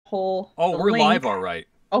pull Oh, the we're live, link. all right.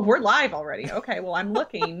 Oh, we're live already. Okay, well, I'm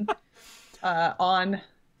looking on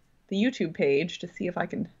the YouTube page to see if I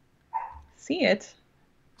can see it.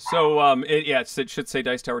 So, it should say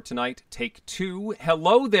Dice Tower Tonight, take two.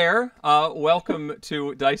 Hello there. Welcome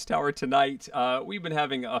to Dice Tower Tonight. We've been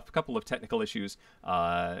having a couple of technical issues,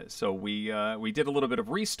 so we did a little bit of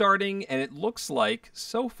restarting, and it looks like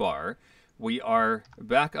so far we are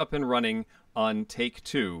back up and running on take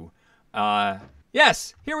two.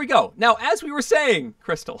 Yes, here we go. Now, as we were saying,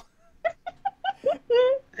 Crystal,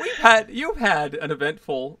 you've had an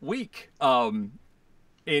eventful week.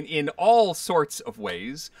 In all sorts of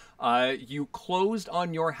ways. You closed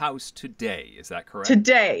on your house today, is that correct?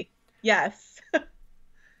 Today, yes.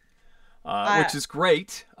 Which is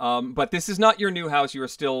great. But this is not your new house. You are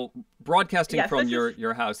still broadcasting Yes, from this is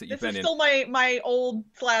your house that you've been in. still my old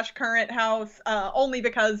 / current house, only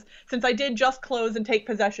because since I did just close and take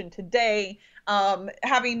possession today,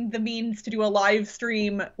 having the means to do a live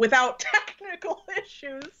stream without technical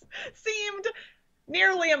issues seemed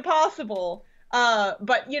nearly impossible.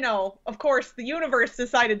 But, you know, of course, the universe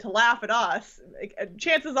decided to laugh at us.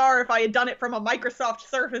 Chances are, if I had done it from a Microsoft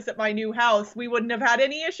Surface at my new house, we wouldn't have had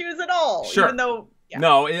any issues at all. Sure. Even though, yeah.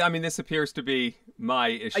 No, I mean, this appears to be my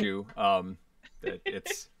issue.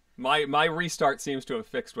 It's my restart seems to have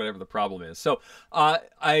fixed whatever the problem is. So,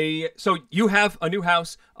 so you have a new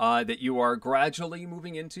house that you are gradually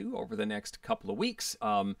moving into over the next couple of weeks,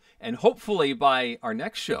 and hopefully by our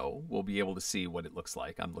next show we'll be able to see what it looks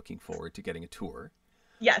like. I'm looking forward to getting a tour.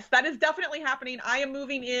 Yes, that is definitely happening. I am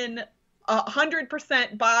moving in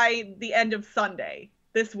 100% by the end of Sunday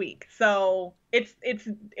this week. So it's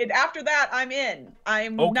after that I'm in.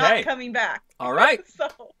 I'm not coming back. All right. So.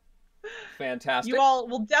 Fantastic. You all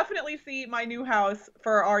will definitely see my new house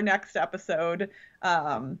for our next episode.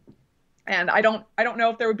 And I don't know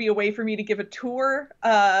if there would be a way for me to give a tour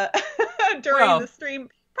during the stream.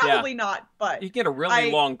 Probably not, but you get a really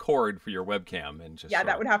long cord for your webcam and just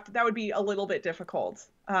that would be a little bit difficult.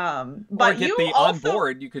 But or get the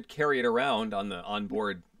onboard. You could carry it around on the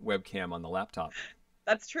onboard webcam on the laptop.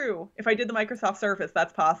 That's true. If I did the Microsoft Surface,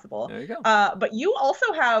 that's possible. There you go. But you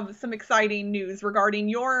also have some exciting news regarding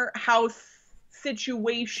your house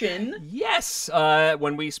situation. Yes.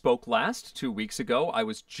 When we spoke last 2 weeks ago, I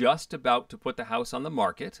was just about to put the house on the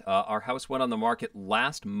market. Our house went on the market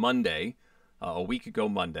last Monday, a week ago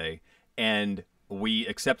Monday, and we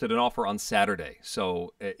accepted an offer on Saturday.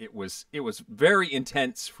 So it was very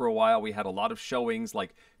intense for a while. We had a lot of showings,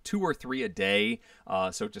 like 2 or 3 a day.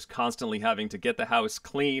 So just constantly having to get the house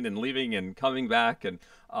clean and leaving and coming back. And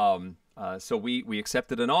so we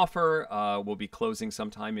accepted an offer. We'll be closing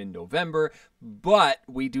sometime in November, but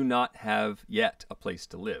we do not have yet a place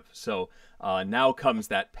to live. So now comes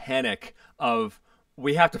that panic of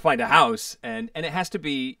we have to find a house, and it has to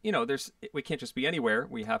be, you know, we can't just be anywhere.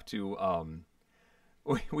 We have to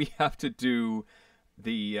we have to do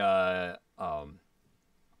the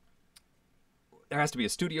there has to be a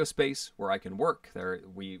studio space where I can work.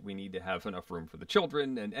 We need to have enough room for the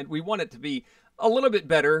children, and we want it to be a little bit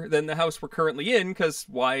better than the house we're currently in, because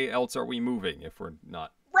why else are we moving if we're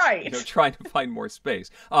not trying to find more space?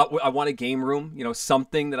 I want a game room,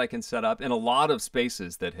 something that I can set up. And a lot of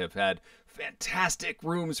spaces that have had fantastic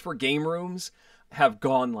rooms for game rooms have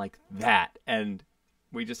gone like that, and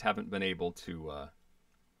we just haven't been able to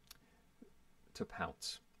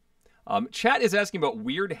pounce. Chat is asking about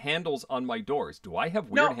weird handles on my doors. Do I have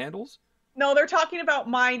weird handles? No, they're talking about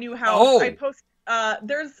my new house. Oh.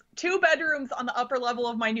 There's 2 bedrooms on the upper level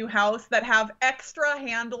of my new house that have extra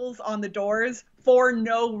handles on the doors for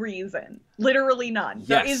no reason. Literally none. Yes.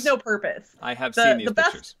 There is no purpose. I have seen these pictures.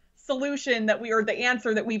 The best solution the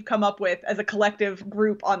answer that we've come up with as a collective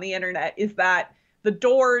group on the internet is that the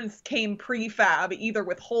doors came prefab, either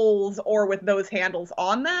with holes or with those handles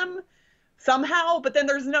on them somehow, but then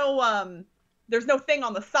there's no thing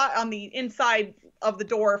on the side, on the inside of the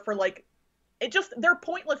door for they're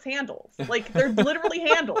pointless handles. Like, they're literally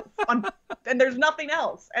handles and there's nothing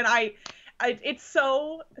else. And it's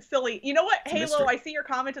so silly. You know what, Halo, I see your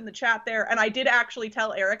comment in the chat there, and I did actually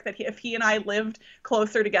tell Eric that if he and I lived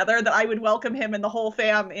closer together, that I would welcome him and the whole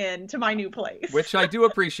fam to my new place. Which I do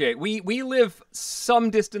appreciate. We live some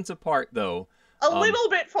distance apart, though. A little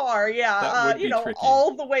bit far, yeah. Tricky.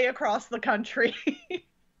 All the way across the country.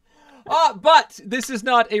 But this is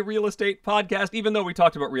not a real estate podcast. Even though we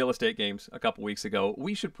talked about real estate games a couple weeks ago,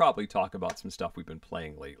 we should probably talk about some stuff we've been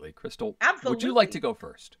playing lately. Crystal, absolutely. Would you like to go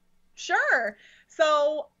first? Sure.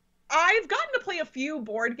 So I've gotten to play a few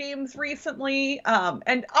board games recently,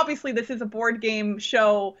 and obviously this is a board game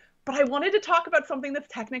show, but I wanted to talk about something that's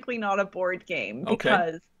technically not a board game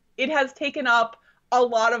because it has taken up a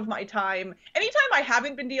lot of my time. Anytime I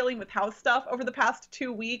haven't been dealing with house stuff over the past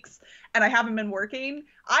 2 weeks and I haven't been working,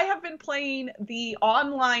 I have been playing the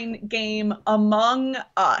online game Among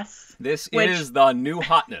Us. This is the new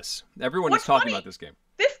hotness. Everyone is talking about this game.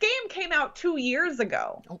 This game came out 2 years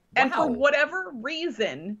ago. Oh, wow. And for whatever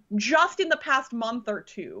reason, just in the past month or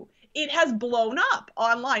two, it has blown up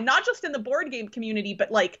online, not just in the board game community,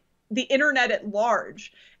 but like the internet at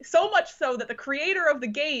large. So much so that the creator of the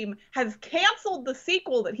game has canceled the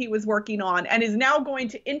sequel that he was working on and is now going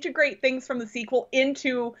to integrate things from the sequel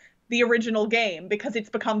into the original game because it's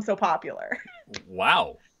become so popular.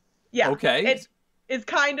 Wow. Yeah. Okay. It is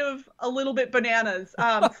kind of a little bit bananas.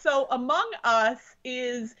 So Among Us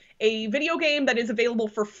is a video game that is available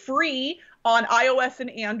for free on iOS and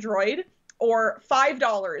Android, or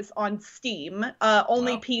 $5 on Steam,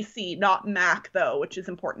 only PC, not Mac, though, which is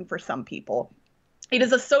important for some people. It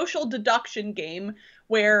is a social deduction game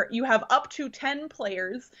where you have up to 10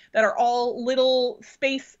 players that are all little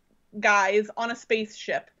space guys on a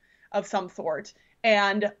spaceship of some sort,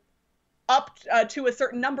 and up to a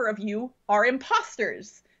certain number of you are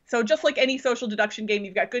imposters. So just like any social deduction game,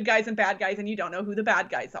 you've got good guys and bad guys, and you don't know who the bad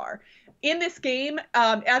guys are. In this game,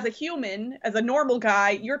 as a human, as a normal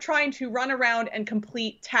guy, you're trying to run around and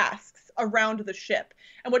complete tasks around the ship.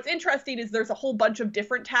 And what's interesting is there's a whole bunch of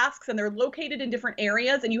different tasks, and they're located in different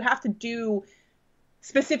areas, and you have to do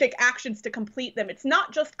specific actions to complete them. It's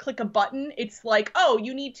not just click a button. It's like, oh,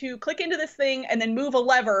 you need to click into this thing and then move a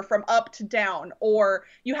lever from up to down, or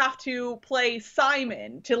you have to play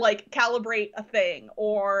Simon to like calibrate a thing,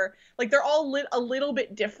 or like they're all a little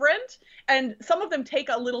bit different, and some of them take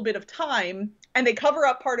a little bit of time and they cover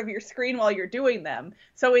up part of your screen while you're doing them.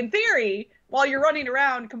 So in theory, while you're running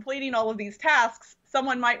around completing all of these tasks,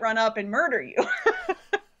 someone might run up and murder you.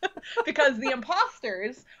 Because the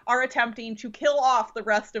imposters are attempting to kill off the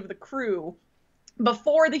rest of the crew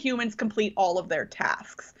before the humans complete all of their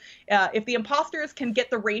tasks. If the imposters can get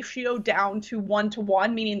the ratio down to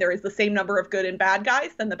 1-to-1, meaning there is the same number of good and bad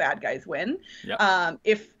guys, then the bad guys win. Yep.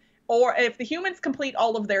 If the humans complete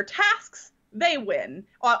all of their tasks, they win,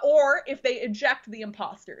 or if they eject the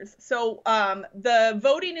imposters. So the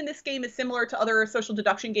voting in this game is similar to other social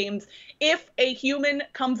deduction games. If a human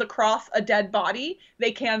comes across a dead body,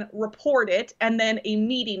 they can report it, and then a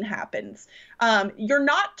meeting happens. You're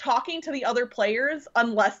not talking to the other players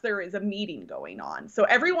unless there is a meeting going on. So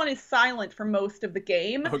everyone is silent for most of the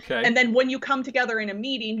game. Okay. And then when you come together in a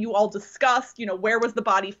meeting, you all discuss, where was the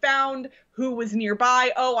body found? Who was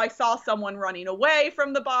nearby? Oh, I saw someone running away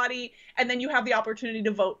from the body. And then you have the opportunity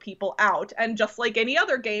to vote people out. And just like any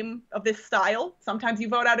other game of this style, sometimes you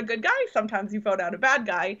vote out a good guy, sometimes you vote out a bad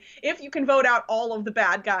guy. If you can vote out all of the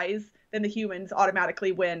bad guys, then the humans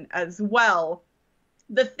automatically win as well.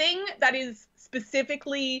 The thing that is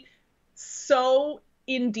specifically so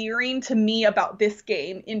endearing to me about this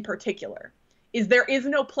game in particular is there is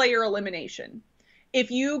no player elimination. If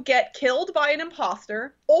you get killed by an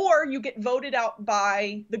imposter or you get voted out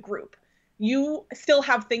by the group, you still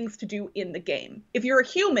have things to do in the game. If you're a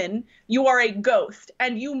human, you are a ghost,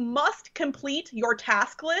 and you must complete your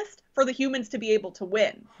task list for the humans to be able to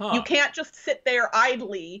win. You can't just sit there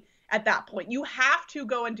idly at that point. You have to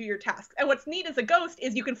go and do your tasks. And what's neat as a ghost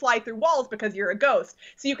is you can fly through walls because you're a ghost.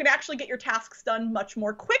 So you can actually get your tasks done much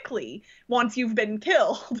more quickly once you've been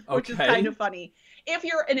killed, which is kind of funny. If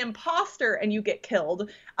you're an imposter and you get killed,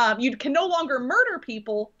 you can no longer murder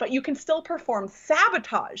people, but you can still perform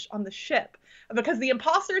sabotage on the ship, because the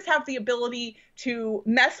imposters have the ability to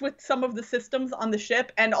mess with some of the systems on the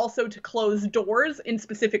ship and also to close doors in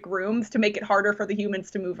specific rooms to make it harder for the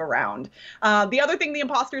humans to move around. The other thing the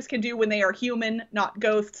imposters can do when they are human, not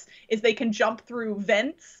ghosts, is they can jump through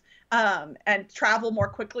vents and travel more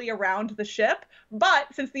quickly around the ship.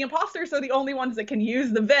 But since the imposters are the only ones that can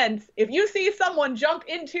use the vents, if you see someone jump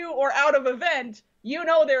into or out of a vent, you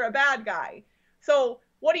know they're a bad guy. So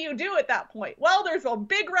what do you do at that point? Well, there's a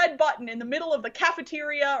big red button in the middle of the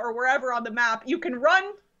cafeteria or wherever on the map. You can run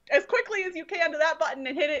as quickly as you can to that button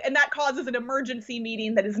and hit it, and that causes an emergency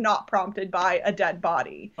meeting that is not prompted by a dead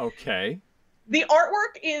body. Okay. The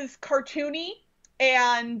artwork is cartoony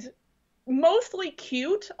and mostly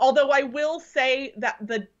cute, although I will say that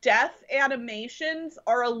the death animations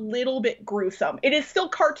are a little bit gruesome. It is still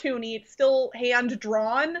cartoony, it's still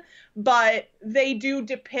hand-drawn, but they do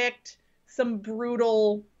depict some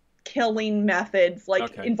brutal killing methods,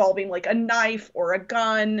 like involving like a knife or a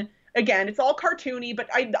gun. Again, it's all cartoony, but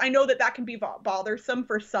I know that can be bothersome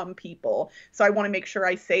for some people, so I want to make sure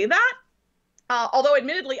I say that. Although,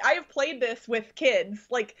 admittedly, I have played this with kids.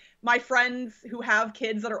 Like, my friends who have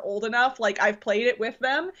kids that are old enough, like, I've played it with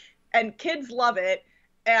them, and kids love it.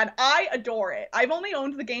 and I adore it. I've only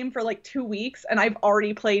owned the game for like 2 weeks, and I've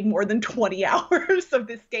already played more than 20 hours of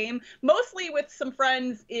this game, mostly with some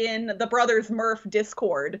friends in the Brothers Murph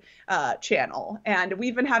Discord channel. And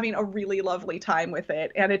we've been having a really lovely time with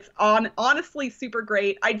it. And it's honestly super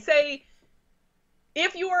great. I'd say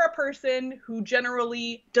if you are a person who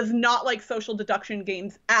generally does not like social deduction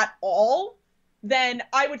games at all, then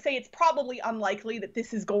I would say it's probably unlikely that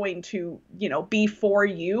this is going to, be for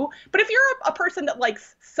you. But if you're a person that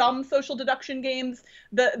likes some social deduction games,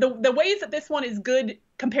 the ways that this one is good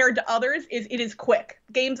compared to others is it is quick.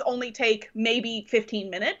 Games only take maybe 15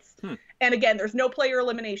 minutes. And again, there's no player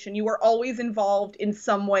elimination. You are always involved in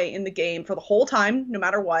some way in the game for the whole time, no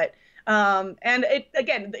matter what. And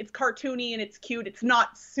it's cartoony and it's cute. It's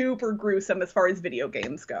not super gruesome as far as video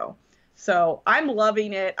games go. So I'm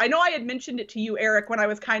loving it. I know I had mentioned it to you, Eric, when I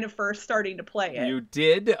was kind of first starting to play it. You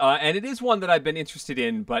did, and it is one that I've been interested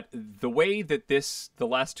in, but the way that the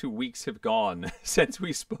last 2 weeks have gone since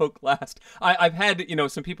we spoke last, I've had,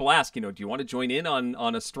 some people ask, do you want to join in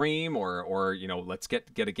on a stream or let's get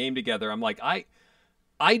a game together? I'm like,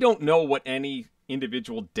 I don't know what any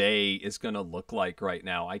individual day is going to look like right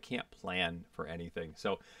now. I can't plan for anything.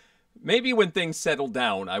 So maybe when things settle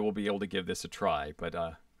down, I will be able to give this a try, but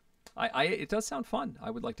it does sound fun. I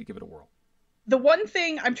would like to give it a whirl. The one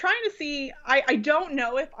thing I'm trying to see, I don't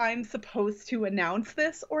know if I'm supposed to announce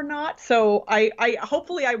this or not, so I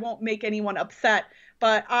hopefully I won't make anyone upset,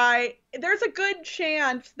 but there's a good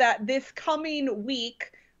chance that this coming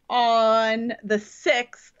week on the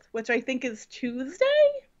 6th, which I think is Tuesday,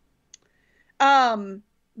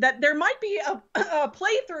 that there might be a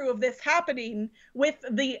playthrough of this happening with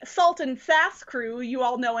the Salt and Sass crew you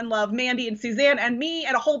all know and love, Mandy and Suzanne and me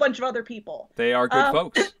and a whole bunch of other people. They are good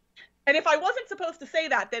folks. And if I wasn't supposed to say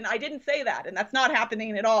that, then I didn't say that, and that's not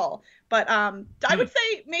happening at all. But I would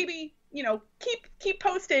say maybe, keep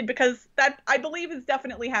posted, because that, I believe, is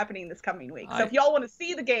definitely happening this coming week. So if y'all want to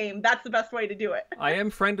see the game, that's the best way to do it. I am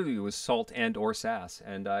friendly with Salt and or Sass,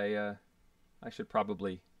 and I should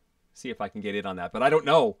probably see if I can get in on that. But I don't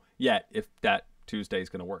know yet if that Tuesday is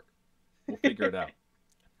going to work. We'll figure it out.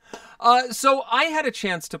 So I had a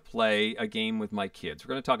chance to play a game with my kids.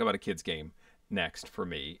 We're going to talk about a kids game next for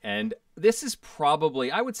me. And this is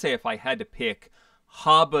probably, I would say, if I had to pick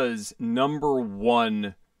Haba's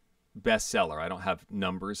 #1 bestseller. I don't have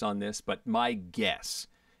numbers on this, but my guess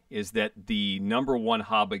is that the #1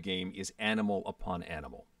 Haba game is Animal Upon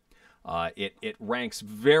Animal. It ranks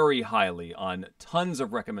very highly on tons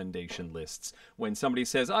of recommendation lists. When somebody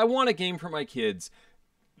says, I want a game for my kids,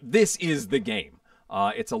 this is the game.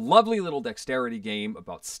 It's a lovely little dexterity game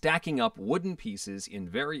about stacking up wooden pieces in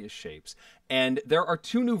various shapes. And there are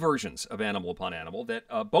 2 new versions of Animal Upon Animal,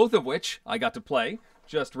 that both of which I got to play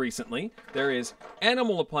just recently. There is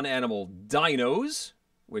Animal Upon Animal Dinos,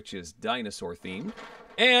 which is dinosaur themed,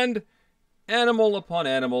 and Animal Upon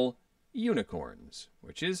Animal Unicorns,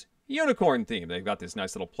 which is unicorn themed. They've got this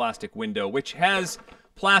nice little plastic window, which has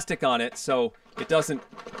plastic on it, so it doesn't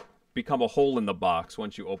become a hole in the box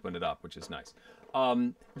once you open it up, which is nice.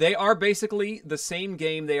 They are basically the same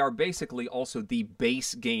game. They are basically also the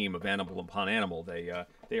base game of Animal Upon Animal. They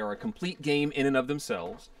are a complete game in and of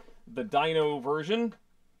themselves. The Dino version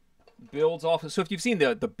builds off of, so if you've seen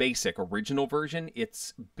the basic original version,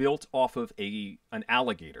 it's built off of an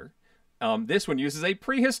alligator. This one uses a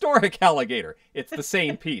prehistoric alligator. It's the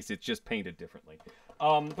same piece. It's just painted differently.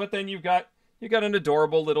 But then you got an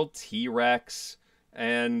adorable little T-Rex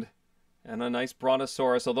and a nice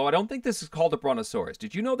brontosaurus, although I don't think this is called a brontosaurus.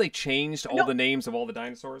 Did you know they changed all the names of all the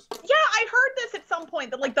dinosaurs? Yeah, I heard this at some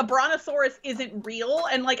point, that, like, the brontosaurus isn't real,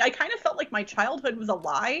 and, like, I kind of felt like my childhood was a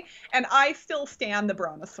lie, and I still stand the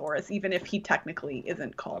brontosaurus, even if he technically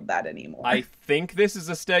isn't called that anymore. I think this is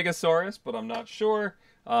a stegosaurus, but I'm not sure.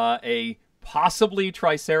 A possibly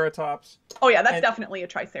triceratops. Oh, yeah, that's definitely a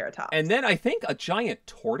triceratops. And then I think a giant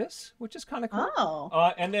tortoise, which is kind of cool.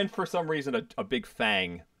 Oh. And then for some reason, a big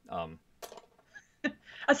fang.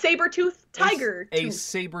 A saber-toothed tiger. A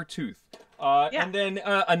saber-tooth. And then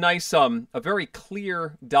a nice, a very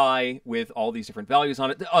clear die with all these different values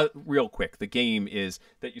on it. Real quick, the game is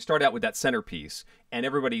that you start out with that centerpiece, and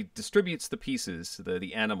everybody distributes the pieces,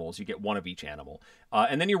 the animals. You get one of each animal.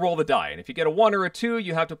 And then you roll the die. And if you get a 1 or a 2,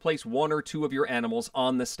 you have to place 1 or 2 of your animals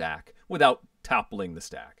on the stack without toppling the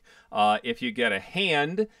stack. If you get a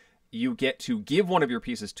hand, you get to give one of your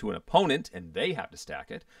pieces to an opponent, and they have to stack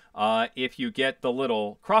it. If you get the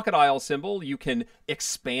little crocodile symbol, you can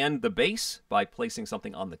expand the base by placing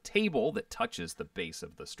something on the table that touches the base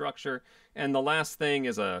of the structure. And the last thing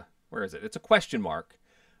is where is it? It's a question mark,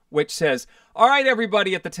 which says, all right,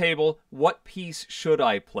 everybody at the table, what piece should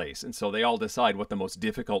I place? And so they all decide what the most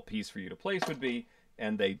difficult piece for you to place would be,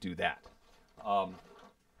 and they do that.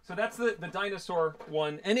 So that's the dinosaur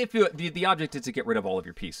one. And if you, the object is to get rid of all of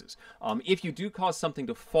your pieces. If you do cause something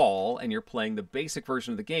to fall and you're playing the basic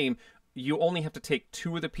version of the game, you only have to take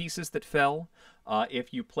 2 of the pieces that fell.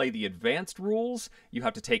 If you play the advanced rules, you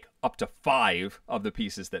have to take up to 5 of the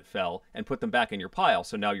pieces that fell and put them back in your pile.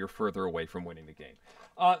 So now you're further away from winning the game.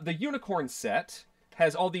 The unicorn set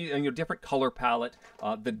has all the different color palette.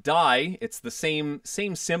 The die, it's the same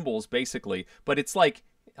symbols basically, but it's like,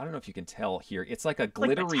 I don't know if you can tell here. It's like a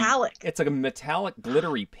glittery, like metallic. It's like a metallic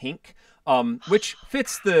glittery pink, which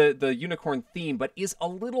fits the unicorn theme, but is a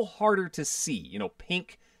little harder to see. You know,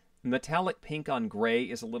 pink, metallic pink on gray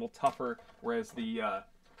is a little tougher, whereas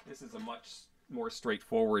this is a much more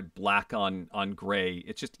straightforward black on gray.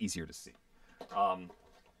 It's just easier to see.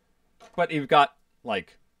 But you've got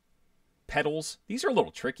like petals. These are a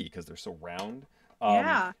little tricky because they're so round.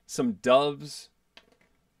 Yeah. Some doves.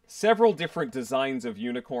 Several different designs of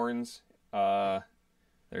unicorns.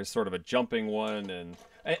 There's sort of a jumping one, and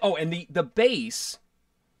the base.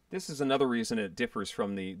 This is another reason it differs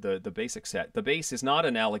from the basic set. The base is not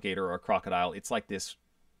an alligator or a crocodile. It's like this.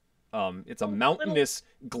 It's a mountainous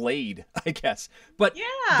glade, I guess. But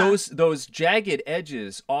yeah. those jagged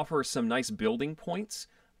edges offer some nice building points.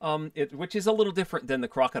 Which is a little different than the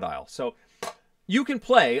crocodile. So you can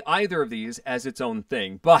play either of these as its own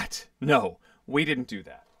thing. But no, we didn't do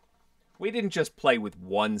that. We didn't just play with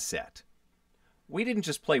one set. We didn't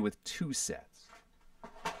just play with 2 sets.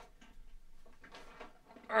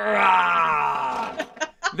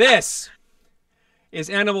 This is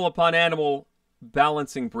Animal Upon Animal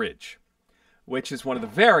Balancing Bridge, which is one of the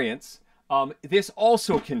variants. This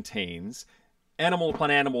also contains Animal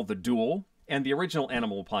Upon Animal The Duel and the original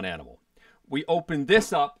Animal Upon Animal. We opened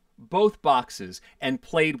this up, both boxes, and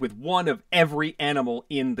played with one of every animal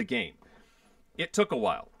in the game. It took a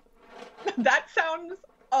while. That sounds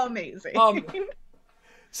amazing.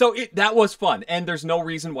 So that was fun, and there's no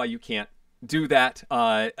reason why you can't do that.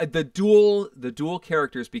 The dual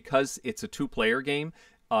characters, because it's a 2-player game,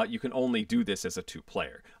 you can only do this as a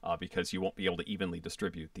 2-player, because you won't be able to evenly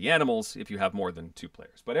distribute the animals if you have more than 2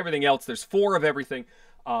 players. But everything else, there's 4 of everything,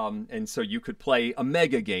 and so you could play a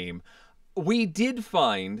mega game. We did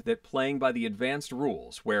find that playing by the advanced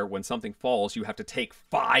rules, where when something falls you have to take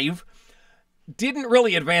 5, didn't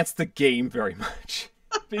really advance the game very much.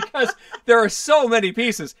 Because there are so many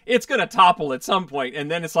pieces, it's going to topple at some point, and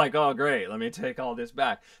then it's like, oh great, let me take all this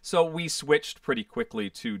back. So we switched pretty quickly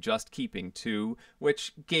to just keeping 2,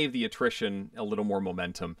 which gave the attrition a little more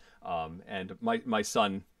momentum. And my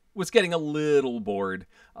son was getting a little bored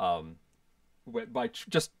by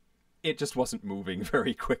it just wasn't moving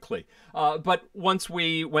very quickly. But once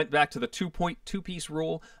we went back to the 2-piece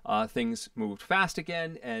rule, things moved fast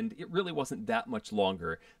again, and it really wasn't that much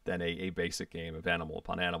longer than a basic game of Animal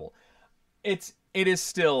Upon Animal. It is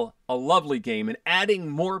still a lovely game, and adding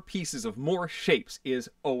more pieces of more shapes is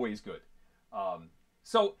always good.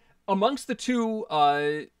 So amongst the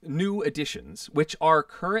 2 new additions, which are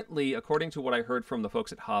currently, according to what I heard from the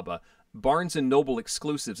folks at Haba, Barnes & Noble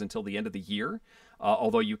exclusives until the end of the year,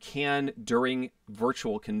 although you can, during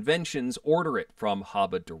virtual conventions, order it from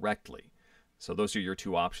Haba directly. So those are your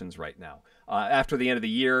 2 options right now. After the end of the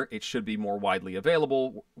year, it should be more widely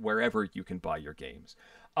available wherever you can buy your games.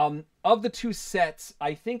 Of the 2 sets,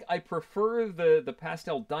 I think I prefer the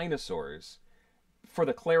pastel dinosaurs for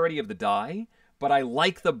the clarity of the die, but I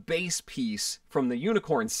like the base piece from the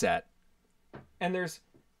unicorn set. And there's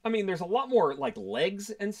a lot more like legs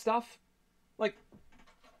and stuff. Like,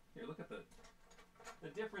 here, look at the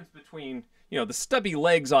difference between, the stubby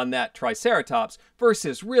legs on that Triceratops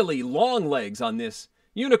versus really long legs on this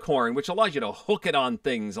unicorn, which allows you to hook it on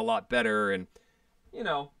things a lot better. And,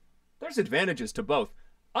 there's advantages to both.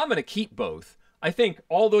 I'm going to keep both. I think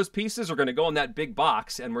all those pieces are going to go in that big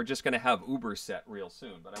box, and we're just going to have Uber set real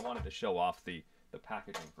soon. But I wanted to show off the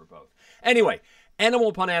packaging for both. Anyway, Animal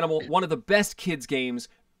Upon Animal, one of the best kids games.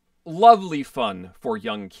 Lovely fun for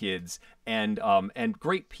young kids, and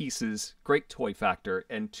great pieces, great toy factor,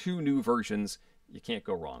 and 2 new versions. You can't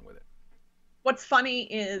go wrong with it. What's funny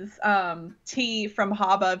is T from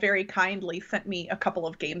Haba very kindly sent me a couple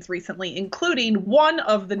of games recently, including one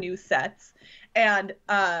of the new sets, and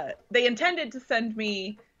they intended to send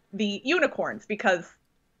me the unicorns because,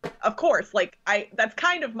 of course, that's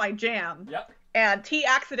kind of my jam. Yep. And T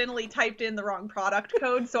accidentally typed in the wrong product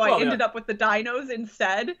code, so I ended up with the dinos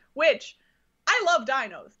instead, which I love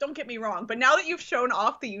dinos, don't get me wrong. But now that you've shown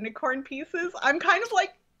off the unicorn pieces, I'm kind of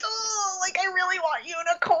like, oh, like, I really want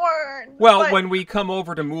unicorns. Well, but when we come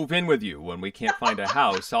over to move in with you, when we can't find a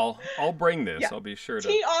house, I'll bring this. yeah. I'll be sure to.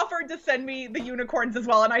 He offered to send me the unicorns as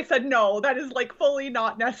well, and I said no. That is like fully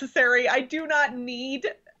not necessary. I do not need.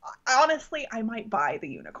 Honestly, I might buy the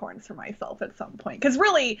unicorns for myself at some point because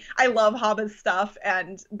really, I love Hava's stuff,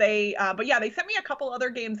 and they. But yeah, they sent me a couple other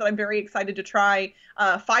games that I'm very excited to try.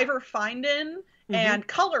 Findin' and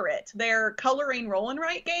Color It. Their coloring roll and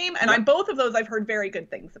write game, and both of those I've heard very good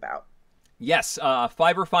things about. Yes,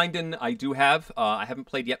 Findin' I do have. I haven't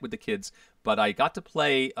played yet with the kids, but I got to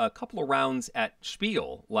play a couple of rounds at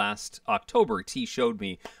Spiel last October. T showed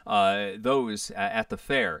me those at the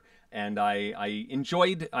fair, and I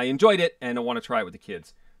enjoyed it, and I want to try it with the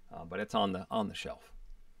kids. But it's on the shelf.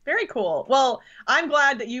 Very cool. Well, I'm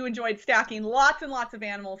glad that you enjoyed stacking lots and lots of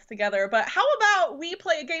animals together. But how about we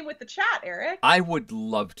play a game with the chat, Eric? I would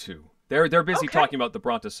love to. They're busy talking about the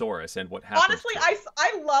Brontosaurus and what happened. Honestly,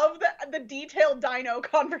 I love the detailed dino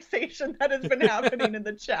conversation that has been happening in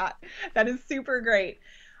the chat. That is super great.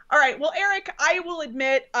 All right. Well, Eric, I will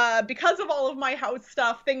admit, because of all of my house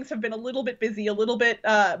stuff, things have been a little bit busy, a little bit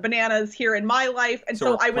bananas here in my life. And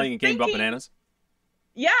so I was playing a game about bananas?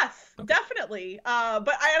 Yes, definitely.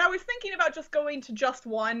 But I was thinking about just going to just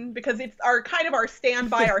one because it's our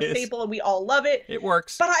standby, our staple, and we all love it. It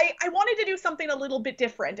works. But I wanted to do something a little bit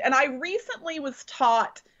different. And I recently was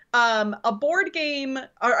taught a board game,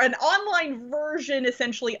 or an online version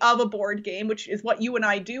essentially of a board game, which is what you and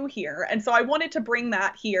I do here. And so I wanted to bring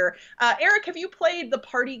that here. Eric, have you played the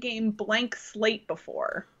party game Blank Slate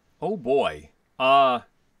before? Oh boy.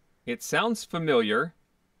 It sounds familiar,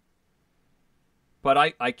 but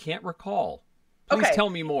I can't recall. Please tell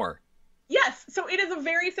me more. Yes, so it is a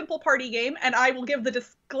very simple party game, and I will give the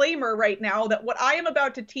disclaimer right now that what I am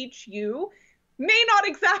about to teach you may not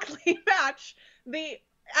exactly match the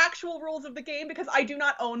actual rules of the game because I do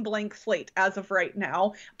not own Blank Slate as of right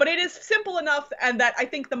now, but it is simple enough and that I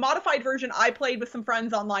think the modified version I played with some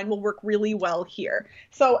friends online will work really well here.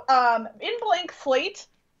 So in Blank Slate,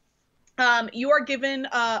 you are given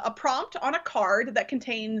a prompt on a card that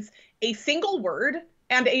contains a single word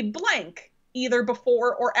and a blank either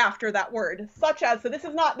before or after that word, such as, so this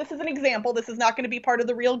is an example, this is not going to be part of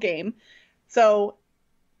the real game. So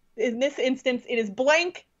in this instance, it is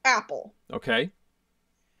blank apple. Okay.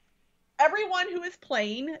 Everyone who is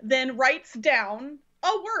playing then writes down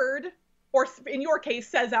a word, or in your case,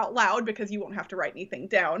 says out loud, because you won't have to write anything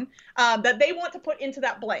down, that they want to put into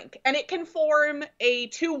that blank. And it can form a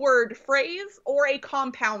 2-word phrase or a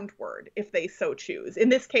compound word if they so choose. In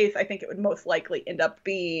this case, I think it would most likely end up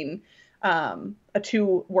being a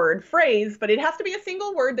 2-word phrase, but it has to be a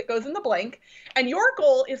single word that goes in the blank. And your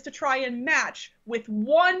goal is to try and match with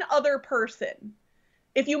one other person.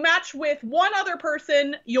 If you match with one other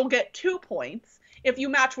person, you'll get 2 points. If you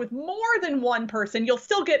match with more than one person, you'll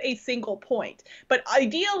still get a single point. But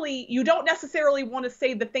ideally, you don't necessarily want to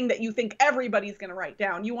say the thing that you think everybody's going to write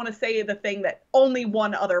down. You want to say the thing that only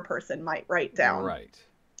one other person might write down. Right.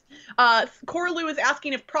 Corlu is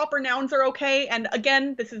asking if proper nouns are okay. And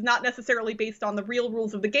again, this is not necessarily based on the real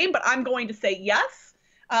rules of the game, but I'm going to say yes.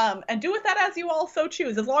 And do with that as you all so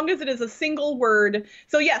choose, as long as it is a single word.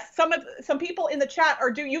 So yes, some people in the chat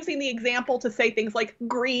are using the example to say things like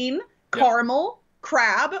green, caramel,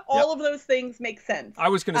 crab. All of those things make sense. I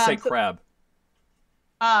was going to say crab.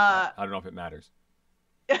 I don't know if it matters.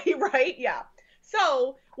 Right? Yeah.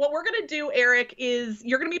 So what we're going to do, Eric, is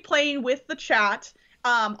you're going to be playing with the chat.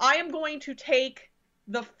 I am going to take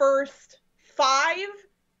the first 5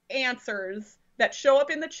 answers that show up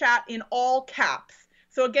in the chat in all caps.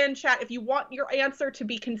 So again, chat, if you want your answer to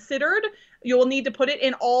be considered, you will need to put it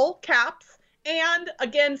in all caps. And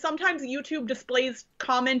again, sometimes YouTube displays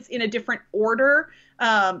comments in a different order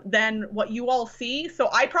than what you all see. So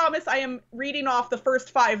I promise I am reading off the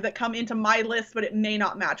first 5 that come into my list, but it may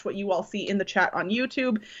not match what you all see in the chat on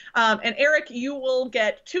YouTube. And Eric, you will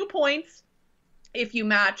get 2 points if you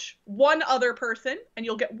match one other person, and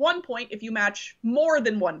you'll get 1 point if you match more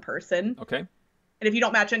than one person. Okay. And if you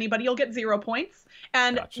don't match anybody, you'll get 0 points.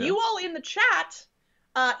 And Gotcha. You all in the chat,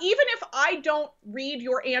 even if I don't read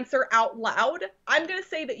your answer out loud, I'm going to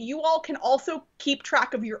say that you all can also keep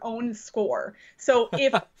track of your own score. So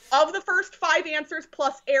if of the first 5 answers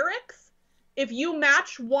plus Eric's, if you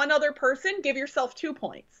match one other person, give yourself 2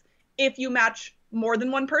 points. If you match more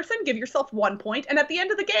than one person, give yourself 1 point. And at the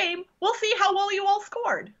end of the game, we'll see how well you all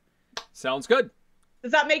scored. Sounds good.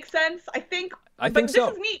 Does that make sense? I think so. This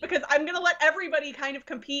is neat because I'm going to let everybody kind of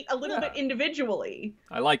compete a little bit individually.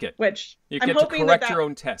 I like it. Which you I'm get to hoping correct your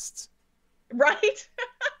own tests. Right?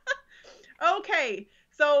 Okay.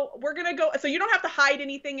 So we're going to go. So you don't have to hide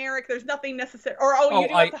anything, Eric. There's nothing necessary. Or, you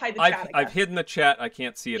do have to hide the chat, I guess. I've hidden the chat. I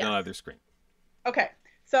can't see it on either screen. Okay.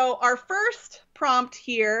 So our first prompt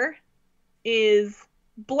here is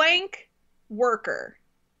blank worker.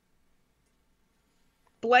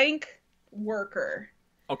 Blank worker.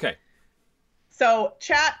 Okay. So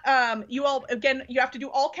chat, you all, again, you have to do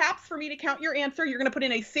all caps for me to count your answer. You're going to put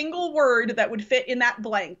in a single word that would fit in that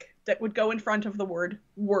blank that would go in front of the word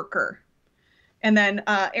worker. And then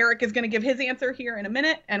Eric is going to give his answer here in a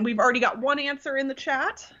minute. And we've already got one answer in the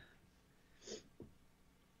chat.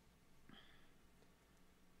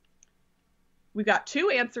 We've got 2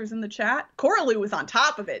 answers in the chat. Coralie was on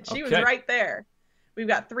top of it. She was right there. We've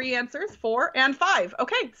got 3 answers, 4 and 5.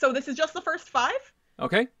 Okay, so this is just the first 5.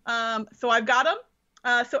 Okay. So I've got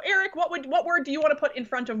them. So Eric, what word do you want to put in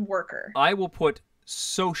front of worker? I will put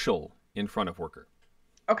social in front of worker.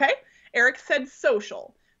 Okay. Eric said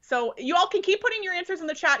social. So you all can keep putting your answers in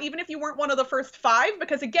the chat, even if you weren't one of the first 5,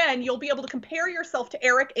 because again, you'll be able to compare yourself to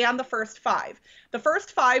Eric and the first 5. The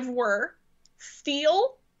first 5 were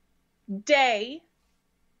steal, day,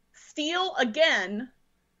 steal again,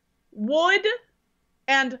 wood,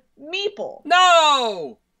 and meeple.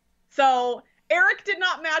 No! So Eric did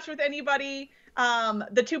not match with anybody.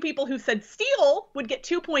 The 2 people who said steal would get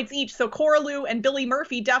 2 points each. So Coralie and Billy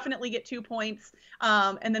Murphy definitely get 2 points.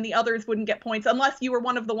 And then the others wouldn't get points unless you were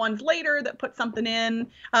one of the ones later that put something in.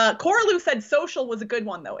 Coralie said social was a good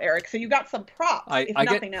one though, Eric. So you got some props. I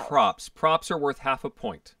get props. Props are worth half a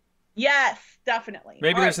point. Yes, definitely.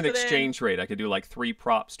 Maybe there's an exchange rate. I could do like 3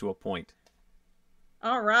 props to a point.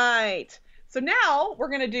 All right. So now we're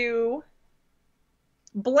going to do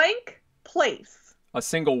blank place. A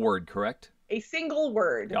single word, correct? A single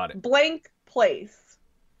word. Got it. Blank place.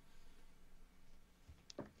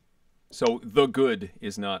 So the good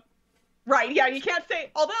is not... Right, yeah, you can't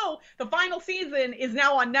say... Although the final season is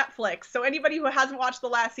now on Netflix, so anybody who hasn't watched the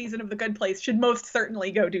last season of The Good Place should most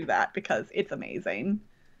certainly go do that because it's amazing.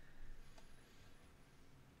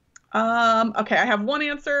 Okay, I have one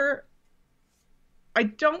answer. I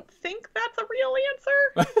don't think that's a real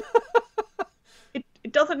answer.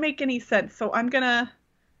 It doesn't make any sense, so I'm gonna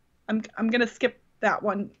skip that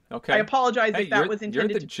one. Okay. I apologize if that was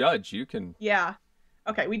intended. You're the judge. You can. Yeah.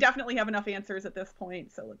 Okay, we definitely have enough answers at this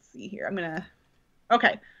point, so let's see here.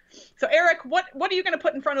 Okay. So Eric, what are you gonna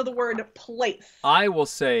put in front of the word place? I will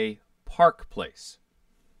say Park Place.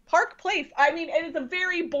 Park Place. I mean, it is a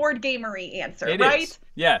very board gamery answer, it right? Is.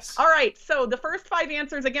 Yes. All right. So the first 5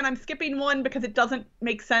 answers, again, I'm skipping one because it doesn't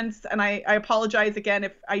make sense, and I apologize again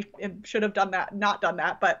if I should have not done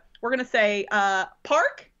that. But we're gonna say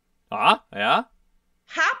park. Yeah.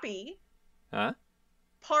 Happy.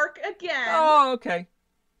 Park again. Oh, okay.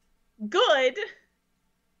 Good.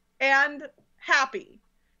 And happy.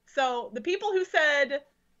 So the people who said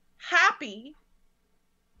happy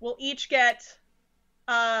will each get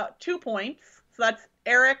 2 points. So that's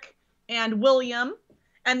Eric and William.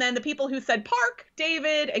 And then the people who said park,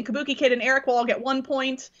 David and Kabuki Kid and Eric will all get 1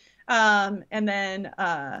 point. And then,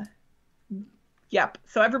 yep.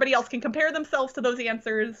 So everybody else can compare themselves to those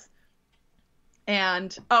answers.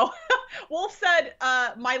 And, Wolf said,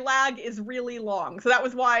 my lag is really long. So that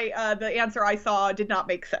was why the answer I saw did not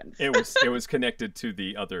make sense. It was connected to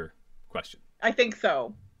the other question. I think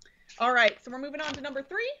so. All right. So we're moving on to number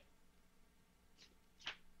 3.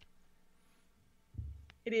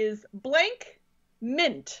 It is blank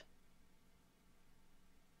mint.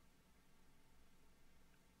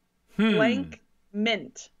 Blank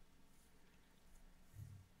mint.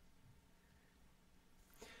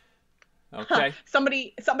 Okay.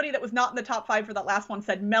 Somebody that was not in the top 5 for that last one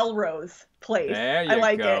said Melrose Place. There you I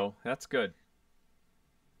like go. It. That's good.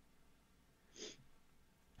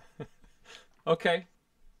 Okay.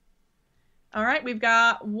 All right. We've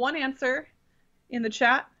got 1 answer in the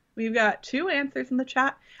chat. We've got 2 answers in the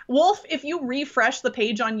chat. Wolf, if you refresh the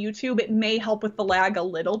page on YouTube, it may help with the lag a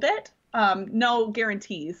little bit. No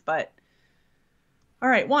guarantees, but... All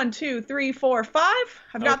right, 1, 2, 3, 4, 5.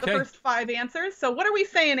 I've got the first 5 answers. So what are we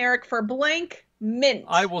saying, Eric, for blank mint?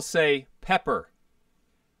 I will say pepper.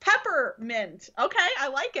 Peppermint. Okay, I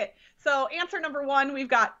like it. So answer number 1, we've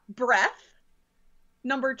got breath.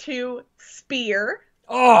 Number 2, spear.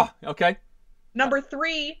 Oh, okay. Number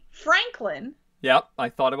 3, Franklin. Yep, I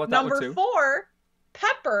thought about that one too. Number 4,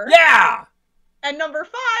 pepper. Yeah! And number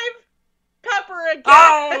 5, pepper again.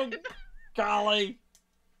 Oh, golly.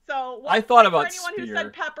 So I thought about anyone spear. Who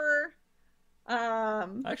said pepper. I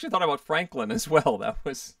actually thought about Franklin as well.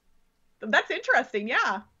 That's interesting,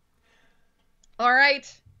 yeah. All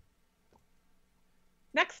right.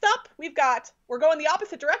 Next up, we're going the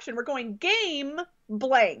opposite direction. We're going game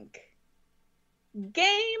blank.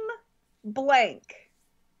 Game blank.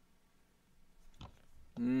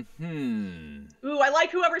 Mm-hmm. Ooh, I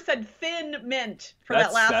like whoever said thin mint for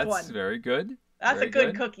that last one. That's very good. That's very a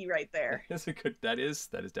good cookie right there. That's a good. That is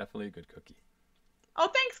definitely a good cookie. Oh,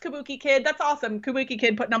 thanks, Kabuki Kid. That's awesome. Kabuki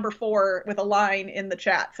Kid put number 4 with a line in the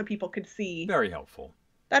chat so people could see. Very helpful.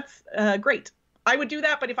 That's great. I would do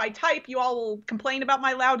that, but if I type, you all will complain about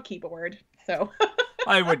my loud keyboard. So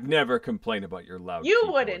I would never complain about your loud you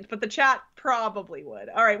keyboard. wouldn't, but the chat probably would.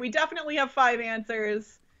 All right, we definitely have 5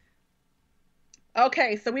 answers.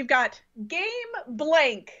 Okay, so we've got game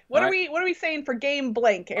blank. What are we saying for game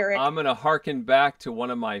blank, Eric? I'm gonna harken back to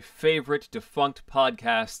one of my favorite defunct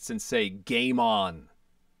podcasts and say game on.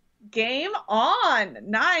 Game on.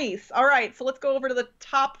 Nice. All right, so let's go over to the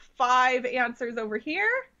top 5 answers over here.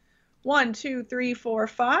 1, 2, 3, 4,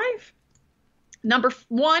 5. Number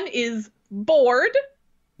 1 is board.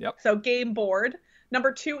 Yep. So game board.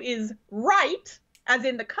 Number 2 is right, as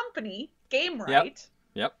in the company, game right.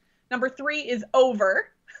 Yep. Number 3 is over.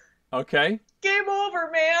 Okay. Game over,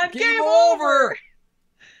 man. Game over.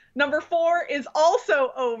 Number 4 is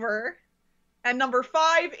also over. And number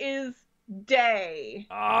 5 is day.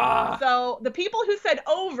 So the people who said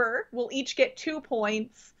over will each get 2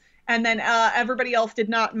 points. And then everybody else did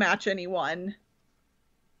not match anyone.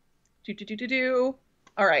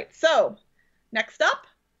 All right, so next up,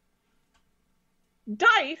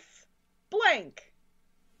 dice blank.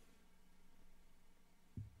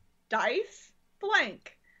 Dice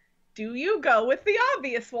blank. Do you go with the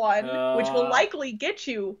obvious one, which will likely get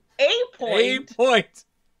you a point? A point.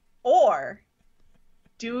 Or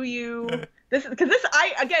do you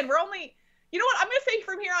we're only, you know what, I'm gonna say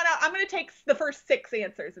from here on out, I'm gonna take the first 6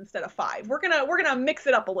 answers instead of 5. We're gonna mix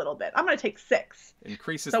it up a little bit. I'm gonna take 6.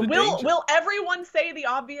 Increases so the danger. Will everyone say the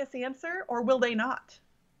obvious answer, or will they not?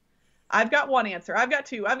 I've got 1 answer, I've got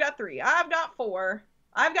 2, I've got 3, I've got 4,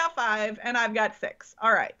 I've got 5, and I've got 6.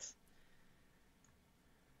 All right.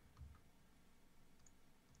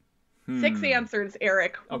 6 answers,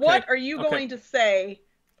 Eric. Okay. What are you going to say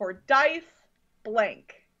for dice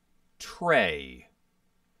blank? Tray.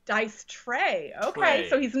 Dice tray. Okay, Tray.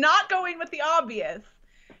 So he's not going with the obvious.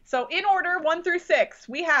 So in order, 1 through 6,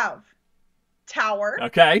 we have tower.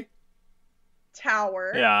 Okay.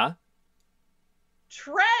 Tower. Yeah.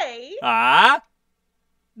 Tray.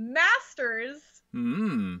 Masters.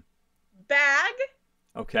 Bag.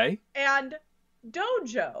 Okay. And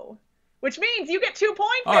dojo. Which means you get 2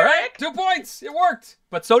 points, All Eric. right, 2 points. It worked.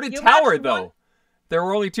 But so did You tower, matched though. one. There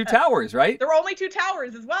were only 2 towers, right? There were only 2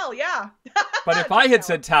 towers as well, yeah. But if I had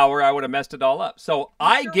said tower, I would have messed it all up. So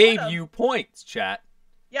I gave would've. you points, chat.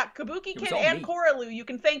 Yeah, Kabuki Kid all and me. Koralu, you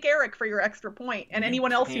can thank Eric for your extra point, and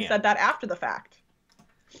anyone else who can. said that after the fact.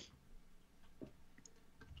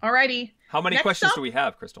 Alrighty. How many Next questions up, do we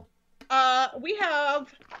have, Crystal? We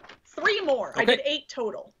have 3 more. I Okay. did 8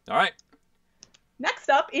 total. All right.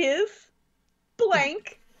 Next up is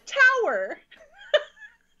blank tower.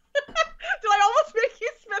 Did I almost make you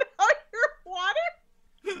spit out your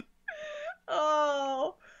water?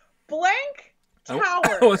 Oh, blank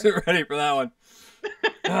tower. I wasn't ready for that one.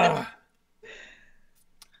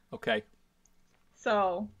 Okay.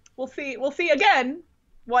 So we'll see again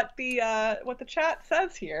what the chat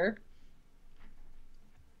says here.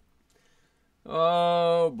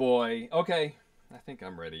 Oh boy. Okay. I think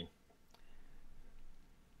I'm ready.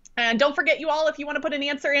 And don't forget, you all, if you want to put an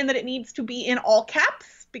answer in, that it needs to be in all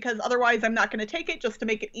caps, because otherwise I'm not going to take it, just to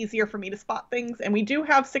make it easier for me to spot things. And we do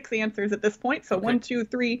have 6 answers at this point. So 1, 2,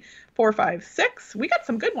 3, 4, 5, 6. We got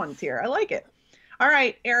some good ones here. I like it. All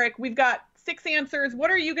right, Eric, we've got 6 answers.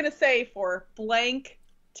 What are you going to say for blank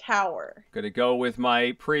tower? Gonna go with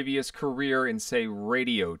my previous career and say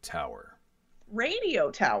radio tower.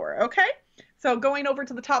 Radio tower. Okay. So going over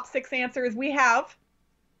to the top 6 answers, we have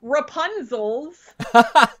Rapunzel's.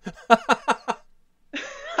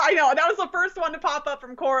 I know, that was the first one to pop up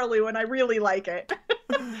from Coralie, and I really like it.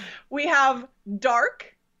 We have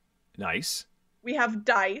dark. Nice. We have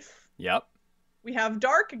dice. Yep. We have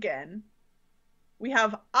dark again. We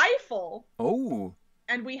have Eiffel. Oh.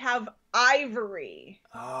 And we have ivory.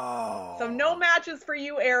 Oh. So no matches for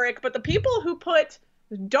you, Eric, but the people who put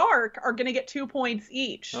dark are going to get 2 points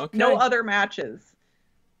each. Okay. No other matches.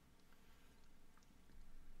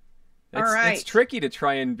 All right. It's tricky to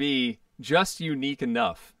try and be just unique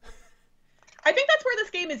enough. I think that's where this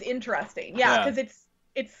game is interesting. Yeah, because it's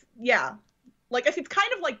like it's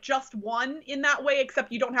kind of like just one in that way,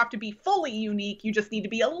 except you don't have to be fully unique. You just need to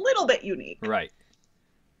be a little bit unique. Right.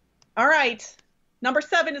 All right. Number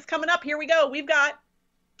 7 is coming up. Here we go. We've got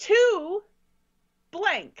 2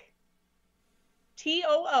 blank.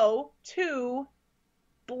 TOO 2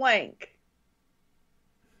 blank.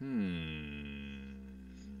 Hmm.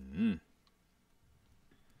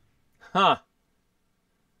 Huh.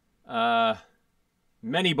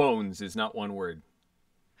 Many bones is not one word.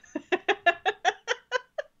 That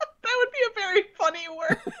would be a very funny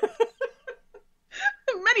word.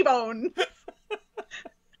 Many bones.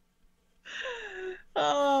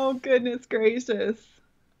 Oh, goodness gracious.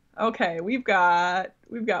 Okay, we've got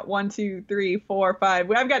 1, 2, 3, 4,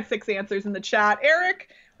 5. I've got 6 answers in the chat. Eric,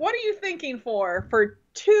 what are you thinking for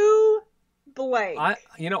too blank?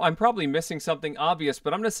 I'm probably missing something obvious,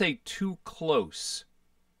 but I'm going to say too close.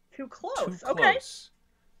 Too close. Too Okay. close.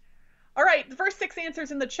 All right, the first 6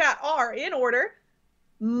 answers in the chat are in order: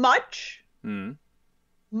 much,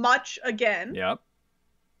 much again, Yep,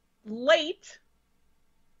 late,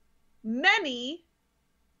 many,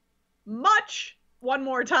 much, one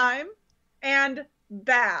more time, and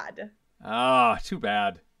bad. Ah, too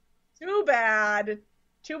bad. Too bad.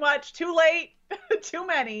 Too much, too late, too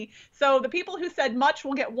many. So the people who said much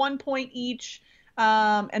will get 1 point each.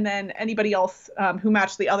 And then anybody else who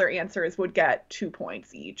matched the other answers would get 2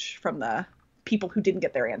 points each from the people who didn't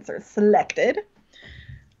get their answers selected.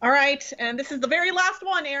 All right, and this is the very last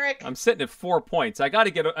one, Eric. I'm sitting at 4 points. I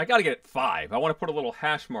gotta get 5. I want to put a little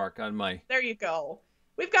hash mark on my. There you go.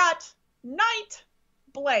 We've got night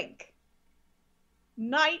blank.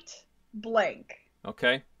 Night blank.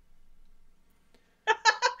 Okay.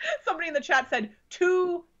 Somebody in the chat said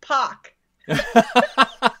Tupac.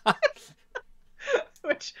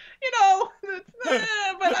 Which,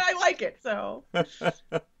 but I like it, so.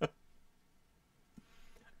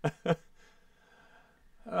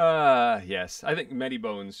 Yes. I think Many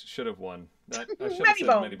Bones should have won. I should have Many said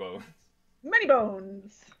bones. Many Bones. Many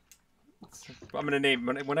bones. I'm going to name,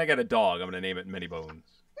 when I get a dog, I'm going to name it Many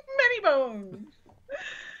Bones. Many bones.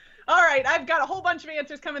 All right, I've got a whole bunch of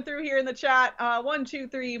answers coming through here in the chat. 1, 2,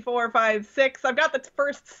 3, 4, 5, 6. I've got the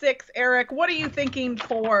first 6, Eric. What are you thinking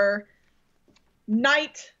for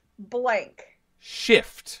night blank?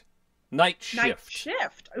 Shift. Night shift. Night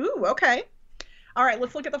shift. Ooh, okay. All right,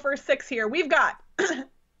 let's look at the first 6 here. We've got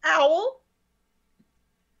owl,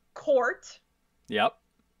 court, Yep.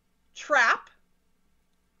 trap,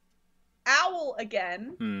 owl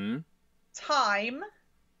again, time,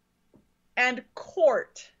 and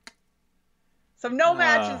court. So no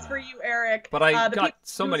matches for you, Eric. But I got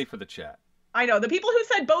so many for the chat. I know. The people who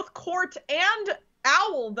said both court and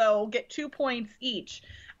owl, though, get 2 points each.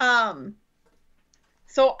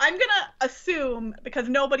 So I'm going to assume, because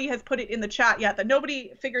nobody has put it in the chat yet, that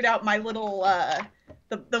nobody figured out my little,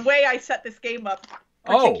 the way I set this game up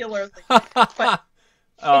particularly. But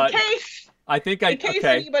in case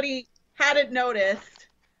anybody hadn't noticed,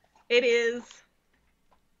 it is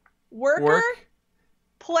worker,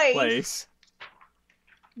 place,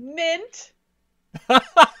 mint,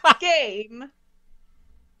 game,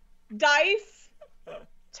 dice,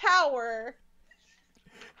 tower,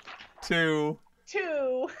 two,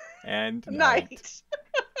 and night.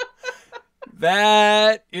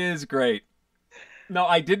 That is great. No,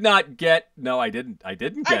 I did not get. No, I didn't. I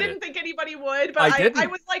didn't think anybody would, but I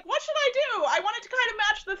was like, what should I do? I wanted to kind of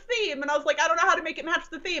match the theme, and I was like, I don't know how to make it match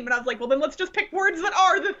the theme, and I was like, well, then let's just pick words that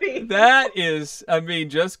are the theme. That is,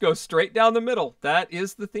 just go straight down the middle. That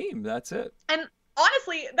is the theme. That's it. And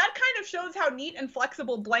honestly, that kind of shows how neat and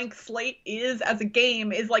flexible Blank Slate is as a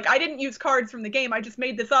game. Is like, I didn't use cards from the game. I just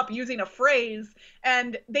made this up using a phrase,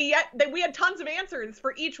 and we had tons of answers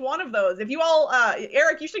for each one of those. If you all,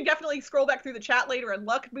 Eric, you should definitely scroll back through the chat later and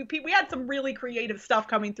look. We had some really creative stuff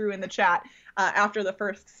coming through in the chat after the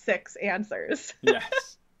first 6 answers.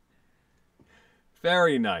 Yes.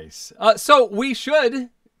 Very nice. So we should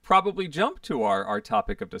probably jump to our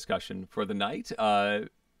topic of discussion for the night.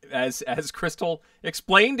 As Crystal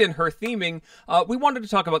explained in her theming, we wanted to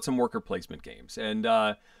talk about some worker placement games. And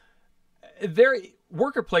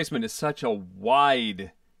worker placement is such a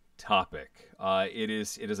wide topic. It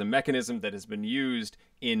is a mechanism that has been used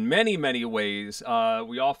in many, many ways.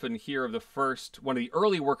 We often hear of one of the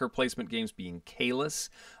early worker placement games being Caelus.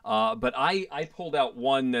 But I pulled out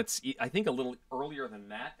one that's, I think, a little earlier than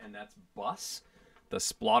that, and that's Bus, the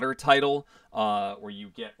Splotter title, where you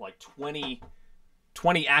get like 20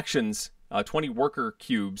 actions, 20 worker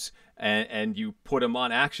cubes, and you put them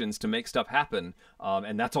on actions to make stuff happen.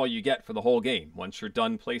 And that's all you get for the whole game. Once you're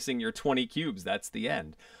done placing your 20 cubes, that's the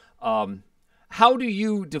end. How do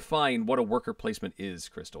you define what a worker placement is,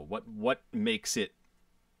 Crystal? What makes it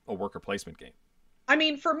a worker placement game? I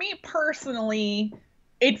mean, for me personally,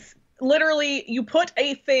 it's literally you put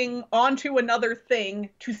a thing onto another thing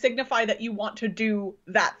to signify that you want to do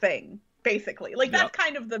that thing, basically. Like, that's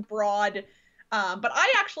kind of the broad... but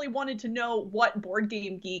I actually wanted to know what Board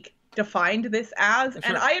Game Geek defined this as. Sure.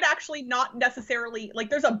 And I had actually not necessarily, like,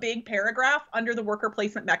 there's a big paragraph under the worker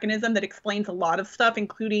placement mechanism that explains a lot of stuff,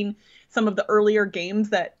 including some of the earlier games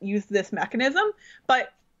that use this mechanism.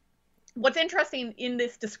 But what's interesting in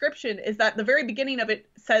this description is that the very beginning of it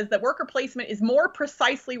says that worker placement is more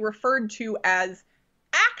precisely referred to as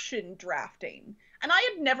action drafting. And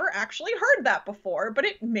I had never actually heard that before, but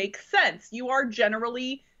it makes sense. You are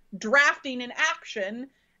generally drafting an action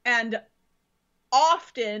and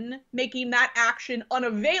often making that action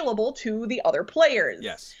unavailable to the other players.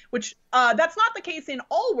 Yes. Which that's not the case in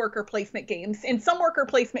all worker placement games. In some worker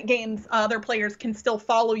placement games, other players can still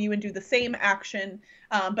follow you and do the same action,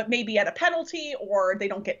 but maybe at a penalty, or they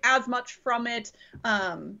don't get as much from it.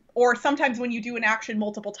 Or sometimes when you do an action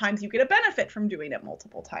multiple times, you get a benefit from doing it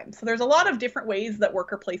multiple times. So there's a lot of different ways that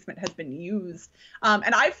worker placement has been used.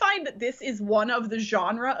 And I find that this is one of the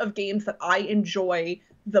genre of games that I enjoy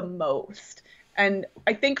the most. And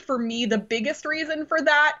I think for me, the biggest reason for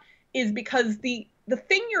that is because the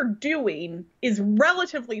thing you're doing is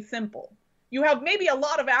relatively simple. You have maybe a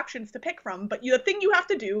lot of actions to pick from, but the thing you have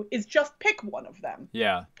to do is just pick one of them.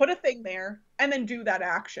 Yeah. Put a thing there and then do that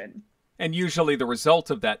action. And usually the result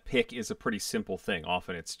of that pick is a pretty simple thing.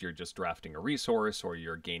 Often you're just drafting a resource, or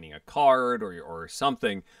you're gaining a card, or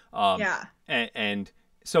something. Yeah. And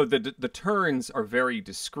so the turns are very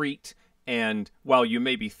discrete. And while you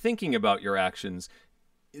may be thinking about your actions,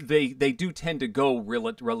 they do tend to go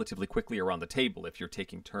relatively quickly around the table if you're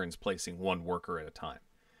taking turns placing one worker at a time.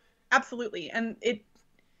 Absolutely. And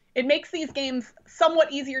it makes these games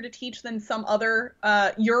somewhat easier to teach than some other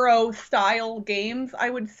Euro-style games,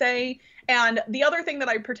 I would say. And the other thing that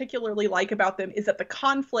I particularly like about them is that the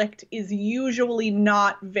conflict is usually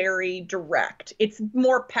not very direct. It's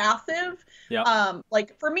more passive. Yep.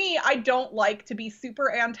 Like, for me, I don't like to be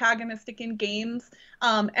super antagonistic in games.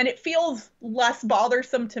 And it feels less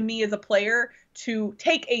bothersome to me as a player to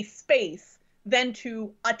take a space than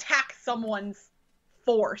to attack someone's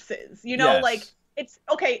forces. You know, Yes. like, it's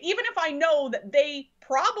okay, even if I know that they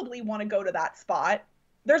probably want to go to that spot,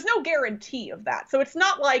 there's no guarantee of that. So it's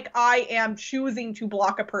not like I am choosing to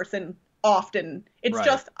block a person often. It's Right.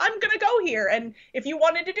 just, I'm going to go here. And if you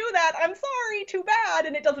wanted to do that, I'm sorry, too bad.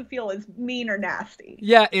 And it doesn't feel as mean or nasty.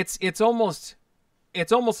 Yeah, it's almost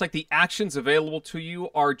like the actions available to you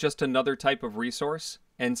are just another type of resource.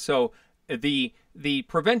 And so the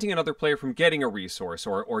preventing another player from getting a resource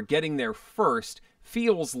or getting there first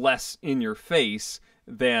feels less in your face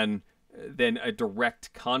than a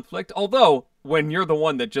direct conflict. Although, when you're the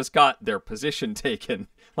one that just got their position taken,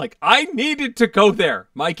 like, I needed to go there.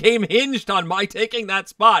 My game hinged on my taking that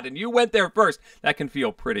spot, and you went there first. That can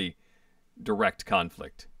feel pretty direct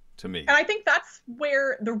conflict to me. And I think that's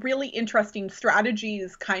where the really interesting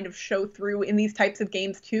strategies kind of show through in these types of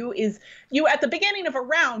games too, is you, at the beginning of a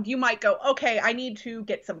round, you might go, okay, I need to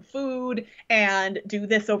get some food and do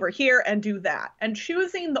this over here and do that. And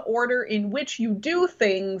choosing the order in which you do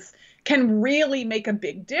things can really make a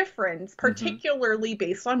big difference, particularly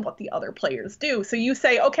based on what the other players do. So you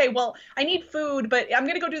say, okay, well, I need food, but I'm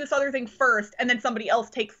going to go do this other thing first, and then somebody else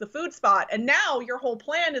takes the food spot. And now your whole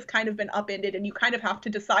plan has kind of been upended, and you kind of have to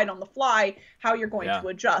decide on the fly how you're going to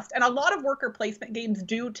adjust. And a lot of worker placement games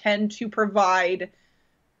do tend to provide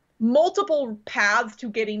multiple paths to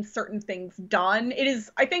getting certain things done. It is,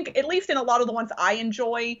 I think, at least in a lot of the ones I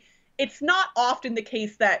enjoy, it's not often the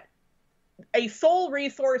case that a sole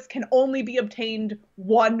resource can only be obtained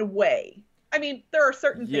one way. I mean, there are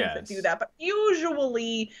certain things that do that, but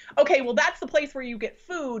usually, okay, well, that's the place where you get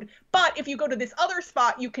food, but if you go to this other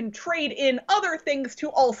spot, you can trade in other things to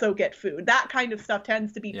also get food. That kind of stuff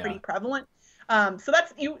tends to be pretty prevalent. So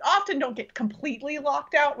that's, you often don't get completely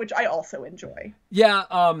locked out, which I also enjoy. Yeah,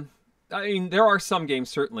 I mean, there are some games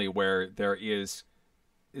certainly where there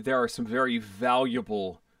are some very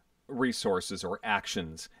valuable resources or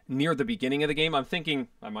actions near the beginning of the game. I'm thinking,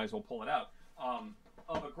 I might as well pull it out,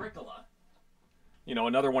 of Agricola. You know,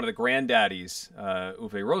 another one of the granddaddies,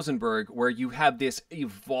 Uwe Rosenberg, where you have this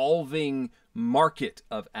evolving market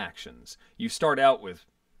of actions. You start out with,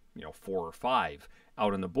 4 or 5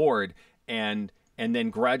 out on the board, and then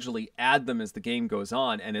gradually add them as the game goes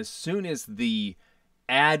on. And as soon as the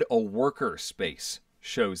add a worker space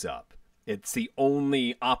shows up, it's the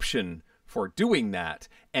only option for doing that,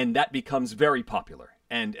 and that becomes very popular.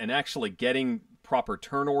 And actually getting proper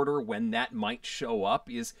turn order when that might show up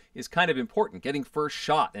is kind of important. Getting first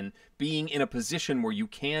shot and being in a position where you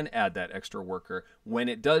can add that extra worker when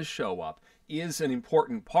it does show up is an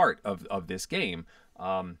important part of this game.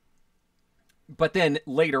 But then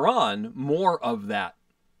later on, more of that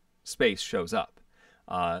space shows up.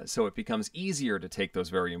 So it becomes easier to take those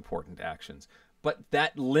very important actions. but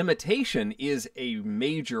that limitation is a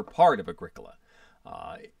major part of Agricola.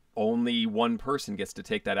 Only one person gets to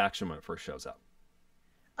take that action when it first shows up.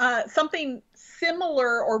 Something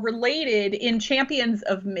similar or related in Champions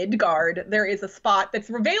of Midgard, there is a spot that's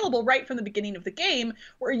available right from the beginning of the game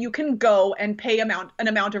where you can go and pay an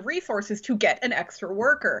amount of resources to get an extra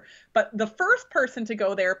worker. But the first person to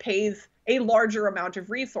go there pays a larger amount of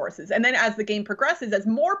resources. And then as the game progresses, as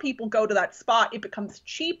more people go to that spot, it becomes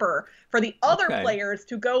cheaper for the other players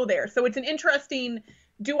to go there. So it's an interesting,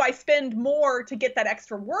 do I spend more to get that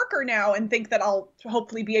extra worker now and think that I'll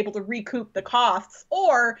hopefully be able to recoup the costs?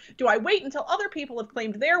 Or do I wait until other people have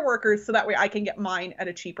claimed their workers so that way I can get mine at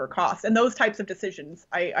a cheaper cost? And those types of decisions,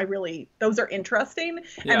 I really, those are interesting.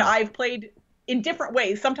 Yeah. And I've played in different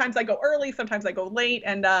ways. Sometimes I go early, sometimes I go late.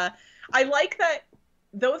 And I like that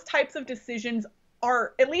those types of decisions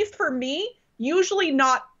are, at least for me, usually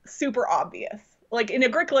not super obvious. Like in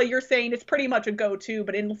Agricola, you're saying it's pretty much a go-to,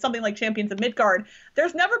 but in something like Champions of Midgard,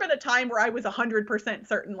 there's never been a time where I was 100%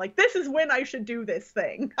 certain, like, this is when I should do this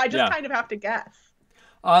thing. I just kind of have to guess.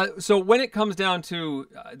 So when it comes down to,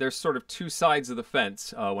 there's sort of two sides of the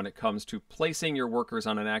fence when it comes to placing your workers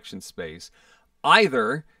on an action space.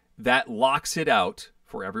 Either that locks it out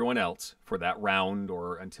for everyone else for that round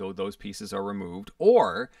or until those pieces are removed,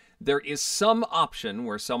 or there is some option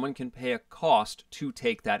where someone can pay a cost to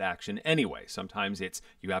take that action anyway. Sometimes it's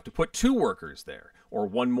you have to put 2 workers there, or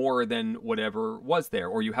one more than whatever was there,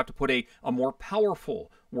 or you have to put a more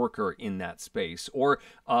powerful worker in that space, or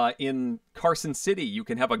in Carson City you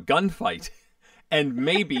can have a gunfight and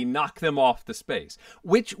maybe knock them off the space.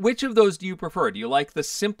 Which of those do you prefer? Do you like the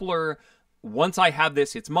simpler, once I have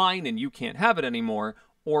this, it's mine and you can't have it anymore,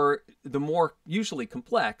 or the more usually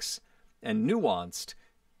complex and nuanced,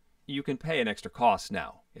 you can pay an extra cost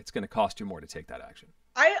now. It's going to cost you more to take that action.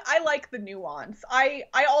 I like the nuance. I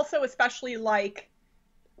also especially like,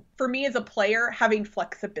 for me as a player, having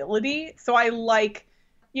flexibility. So I like,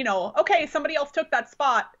 you know, okay, somebody else took that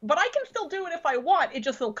spot, but I can still do it if I want. It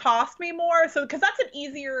just will cost me more. So, because that's an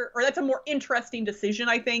easier, or that's a more interesting decision,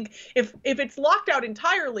 I think. If it's locked out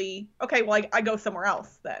entirely, okay, well, I go somewhere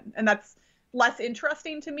else then. And that's less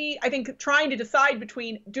interesting to me. I think trying to decide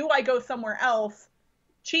between, do I go somewhere else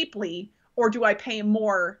cheaply, or do I pay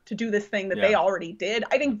more to do this thing that they already did?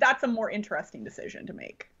 I think that's a more interesting decision to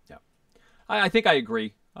make. Yeah, I think I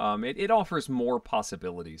agree. It offers more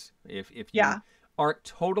possibilities if you aren't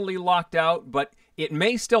totally locked out, but it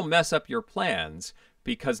may still mess up your plans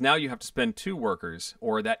because now you have to spend 2 workers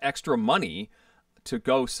or that extra money to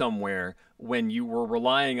go somewhere when you were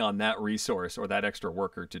relying on that resource or that extra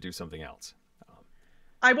worker to do something else.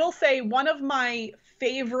 I will say one of my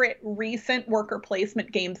favorite recent worker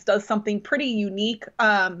placement games does something pretty unique.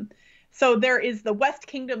 So there is the West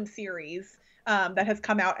Kingdom series that has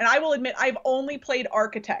come out. And I will admit, I've only played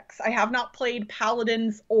Architects. I have not played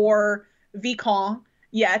Paladins or Vicomte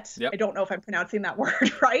yet. Yep. I don't know if I'm pronouncing that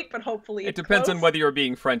word right, but hopefully it depends on whether you're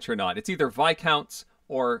being French or not. It's either Viscounts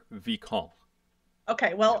or Vicomte.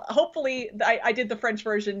 Okay, well, hopefully I did the French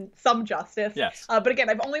version some justice. Yes. But again,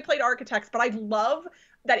 I've only played Architects, but I love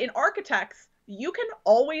that in Architects, you can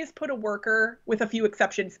always put a worker, with a few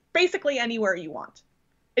exceptions, basically anywhere you want.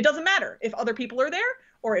 It doesn't matter if other people are there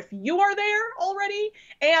or if you are there already,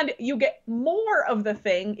 and you get more of the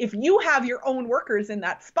thing if you have your own workers in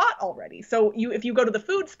that spot already. So if you go to the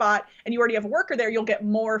food spot and you already have a worker there, you'll get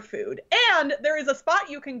more food. And there is a spot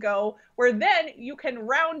you can go where then you can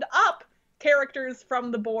round up characters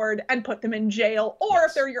from the board and put them in jail, or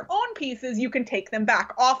if they're your own pieces, you can take them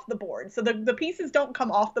back off the board. So the pieces don't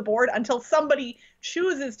come off the board until somebody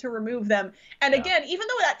chooses to remove them. And again, even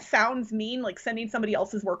though that sounds mean, like sending somebody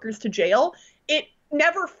else's workers to jail, it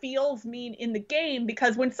never feels mean in the game,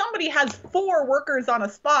 because when somebody has 4 workers on a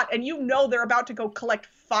spot and you know they're about to go collect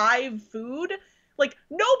 5 food, like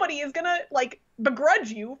nobody is gonna like begrudge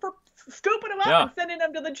you for scooping them up and sending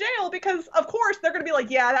them to the jail, because of course they're going to be like,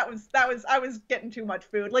 yeah, that was I was getting too much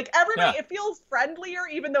food. Like everybody, it feels friendlier,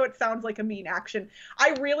 even though it sounds like a mean action.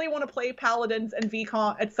 I really want to play Paladins and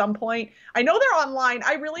Vicomte at some point. I know they're online.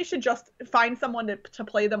 I really should just find someone to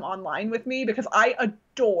play them online with me, because I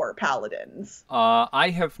adore Paladins. I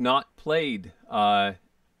have not played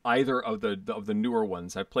either of the newer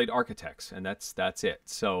ones. I've played Architects, and that's it.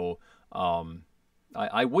 So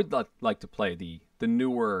I would like to play the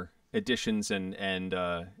newer editions and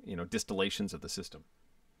distillations of the system.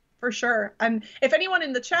 For sure. And if anyone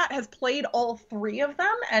in the chat has played all 3 of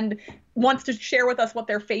them and wants to share with us what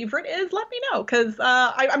their favorite is, let me know, because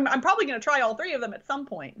I'm probably going to try all 3 of them at some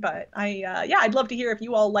point. But I'd love to hear if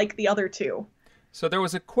you all like the other 2. So there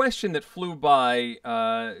was a question that flew by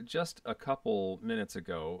just a couple minutes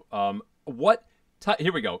ago. What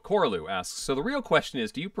Here we go. Corlu asks, so the real question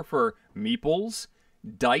is, do you prefer meeples,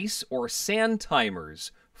 dice, or sand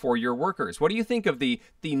timers for your workers? What do you think of the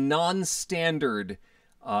non-standard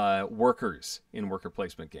workers in worker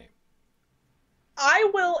placement game?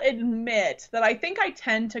 I will admit that I think I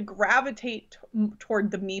tend to gravitate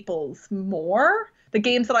toward the meeples more. The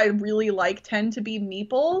games that I really like tend to be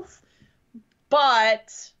meeples,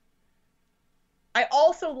 but I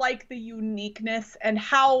also like the uniqueness and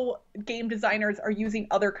how game designers are using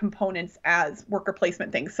other components as worker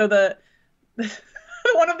placement things. So the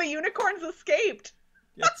one of the unicorns escaped.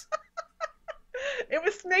 Yes. It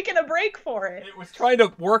was making a break for it. It was trying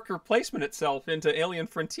to worker placement itself into Alien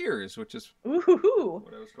Frontiers, which is Ooh.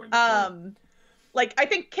 what I was going to say. Like, I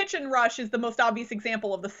think Kitchen Rush is the most obvious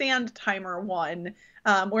example of the sand timer one,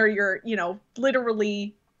 where you're,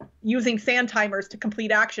 literally using sand timers to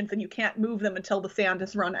complete actions and you can't move them until the sand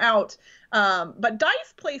has run out. But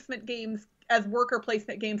dice placement games as worker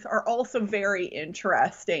placement games are also very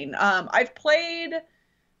interesting. I've played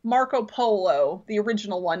Marco Polo, the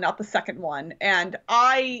original one, not the second one, and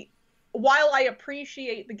while I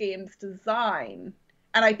appreciate the game's design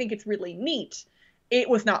and I think it's really neat, it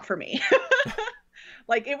was not for me.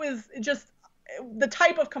 Like, it was just the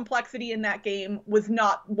type of complexity in that game was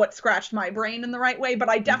not what scratched my brain in the right way, but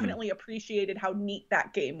I definitely appreciated how neat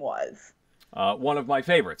that game was. One of my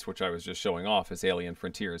favorites, which I was just showing off, is Alien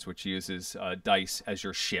Frontiers, which uses dice as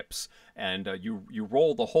your ships. And you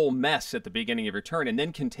roll the whole mess at the beginning of your turn and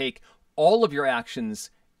then can take all of your actions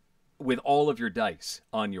with all of your dice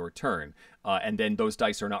on your turn. And then those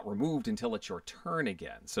dice are not removed until it's your turn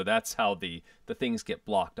again. So that's how the things get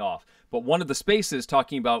blocked off. But one of the spaces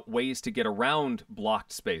talking about ways to get around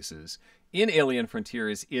blocked spaces in Alien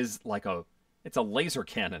Frontiers is it's a laser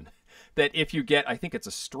cannon that if you get, I think it's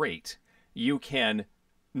a straight, you can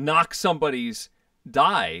knock somebody's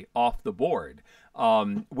die off the board,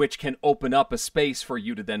 which can open up a space for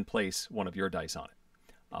you to then place one of your dice on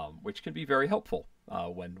it, which can be very helpful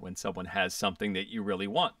when someone has something that you really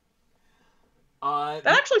want. That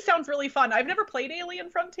actually sounds really fun. I've never played Alien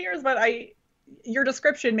Frontiers, but your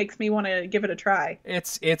description makes me want to give it a try.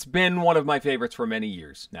 It's been one of my favorites for many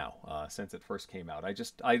years now, since it first came out.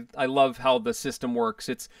 I love how the system works.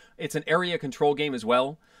 It's an area control game as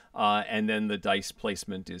well. And then the dice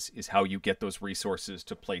placement is how you get those resources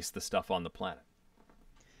to place the stuff on the planet.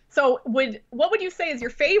 So what would you say is your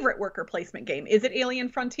favorite worker placement game? Is it Alien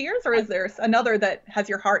Frontiers, or is there another that has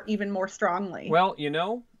your heart even more strongly? Well,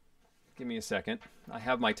 give me a second. I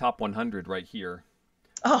have my top 100 right here.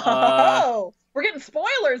 Oh, we're getting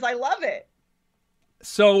spoilers. I love it.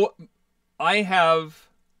 So I have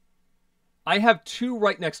two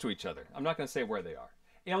right next to each other. I'm not going to say where they are.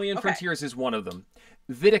 Alien Frontiers is one of them.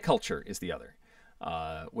 Viticulture is the other,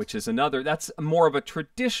 which is another. That's more of a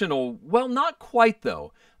traditional, well, not quite,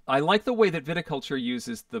 though. I like the way that Viticulture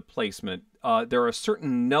uses the placement. There are a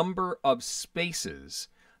certain number of spaces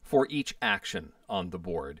for each action on the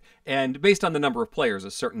board. And based on the number of players,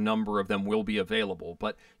 a certain number of them will be available.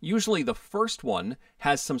 But usually the first one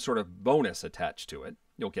has some sort of bonus attached to it.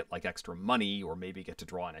 You'll get like extra money or maybe get to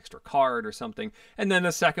draw an extra card or something. And then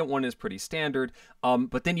the second one is pretty standard.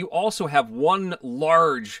 But then you also have one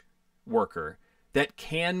large worker that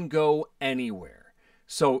can go anywhere.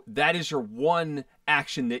 So that is your one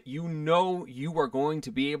action that you know you are going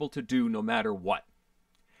to be able to do no matter what.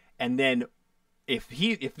 And then if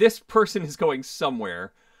this person is going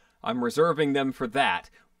somewhere, I'm reserving them for that.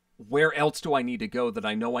 Where else do I need to go that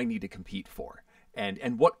I know I need to compete for?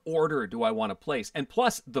 And what order do I want to place? And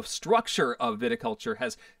plus, the structure of Viticulture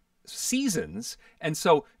has seasons, and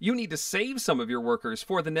so you need to save some of your workers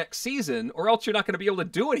for the next season, or else you're not going to be able to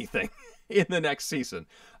do anything in the next season.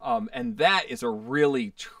 And that is a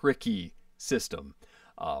really tricky system.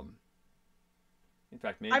 In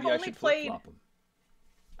fact, maybe I should flip-flop them.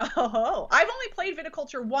 Oh, I've only played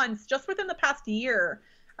Viticulture once, just within the past year.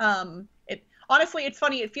 Honestly, it's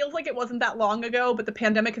funny. It feels like it wasn't that long ago, but the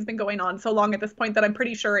pandemic has been going on so long at this point that I'm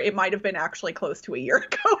pretty sure it might have been actually close to a year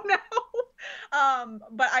ago now.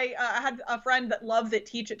 But I had a friend that loves it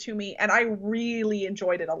teach it to me, and I really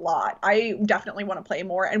enjoyed it a lot. I definitely want to play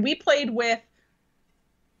more. And we played with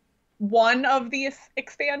one of the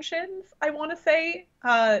expansions, I want to say.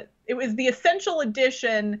 It was the Essential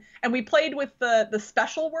Edition, and we played with the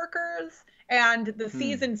special workers, and the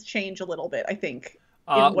seasons change a little bit, I think.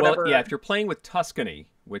 Well, yeah, if you're playing with Tuscany,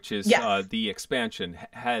 which is yes. The expansion,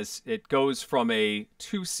 it goes from a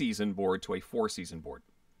 2-season board to a 4-season board.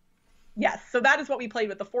 Yes, so that is what we played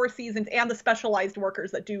with, the 4 seasons and the specialized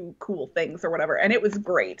workers that do cool things or whatever, and it was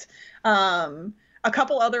great. A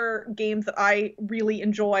couple other games that I really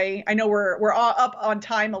enjoy. I know we're all up on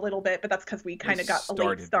time a little bit, but that's because we kind of got a late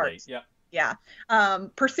Started start. late. Yeah. Yeah.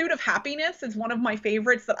 Pursuit of Happiness is one of my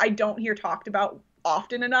favorites that I don't hear talked about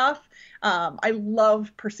often enough. I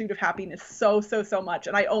love Pursuit of Happiness so, so, so much,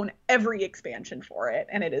 and I own every expansion for it,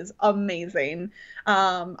 and it is amazing.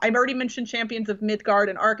 I've already mentioned Champions of Midgard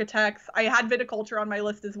and Architects. I had Viticulture on my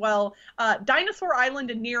list as well. Dinosaur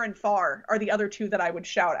Island and Near and Far are the other two that I would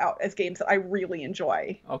shout out as games that I really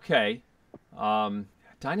enjoy. Okay.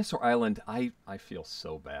 Dinosaur Island, I feel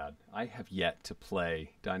so bad. I have yet to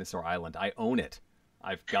play Dinosaur Island. I own it.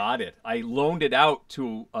 I've got it. I loaned it out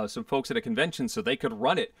to some folks at a convention so they could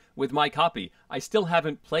run it with my copy. I still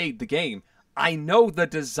haven't played the game. I know the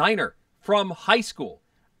designer from high school.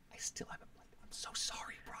 I still haven't played it. I'm so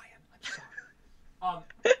sorry, Brian. I'm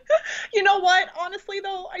sorry. You know what? Honestly,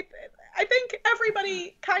 though, I think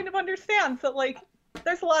everybody kind of understands that, like,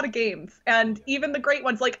 there's a lot of games, and even the great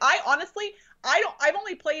ones. Like, I've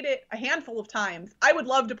only played it a handful of times. I would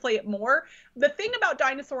love to play it more. The thing about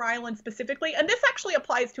Dinosaur Island specifically, and this actually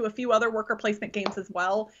applies to a few other worker placement games as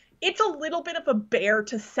well, it's a little bit of a bear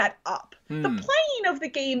to set up. The playing of the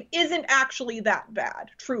game isn't actually that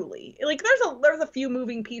bad, truly. Like, there's a few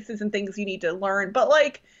moving pieces and things you need to learn, but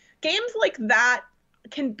like games like that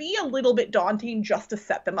can be a little bit daunting just to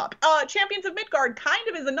set them up. Champions of Midgard kind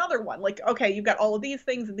of is another one. Like, okay, you've got all of these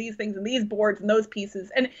things and these things and these boards and those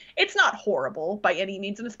pieces, and it's not horrible by any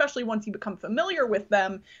means. And especially once you become familiar with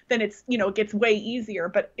them, then it's, it gets way easier.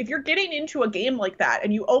 But if you're getting into a game like that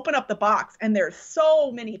and you open up the box and there's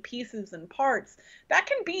so many pieces and parts, that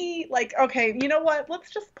can be like, okay, you know what? Let's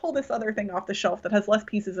just pull this other thing off the shelf that has less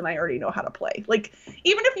pieces and I already know how to play. Like,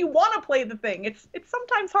 even if you want to play the thing, it's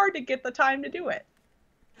sometimes hard to get the time to do it.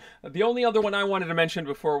 The only other one I wanted to mention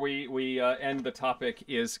before we end the topic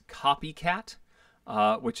is Copycat,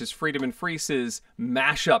 which is Freedom and Freese's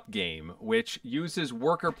mashup game, which uses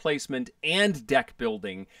worker placement and deck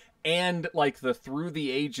building and like the through the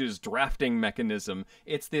ages drafting mechanism.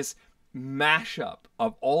 It's this mashup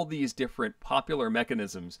of all these different popular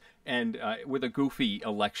mechanisms and with a goofy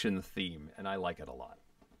election theme, and I like it a lot.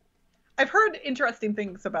 I've heard interesting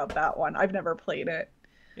things about that one. I've never played it.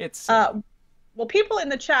 It's well, people in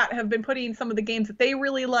the chat have been putting some of the games that they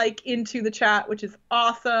really like into the chat, which is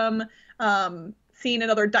awesome. Seeing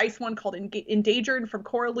another dice one called Endangered from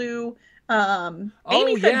Corlu.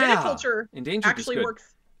 Amy said Viticulture actually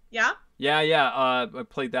works. Yeah? Yeah. I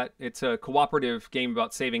played that. It's a cooperative game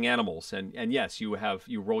about saving animals. And yes, you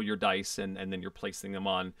roll your dice and then you're placing them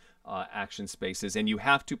on action spaces. And you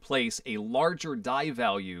have to place a larger die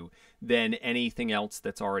value than anything else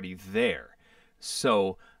that's already there.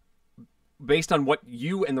 So based on what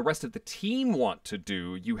you and the rest of the team want to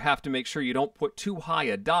do, you have to make sure you don't put too high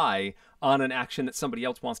a die on an action that somebody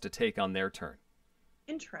else wants to take on their turn.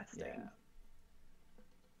 Interesting.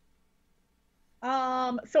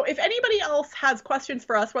 Yeah. So if anybody else has questions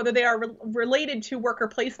for us, whether they are related to worker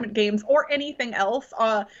placement games or anything else,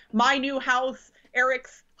 my new house,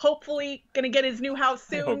 Eric's hopefully going to get his new house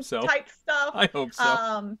soon, I hope so. Type stuff. I hope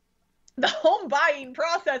so. The home buying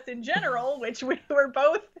process in general, which we were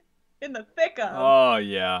both in the thick of. Oh,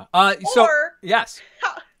 yeah. Yes.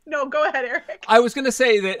 No, go ahead, Eric. I was going to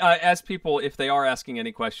say that as people, if they are asking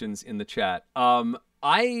any questions in the chat,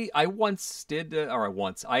 I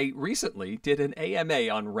recently did an AMA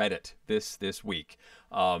on Reddit this week.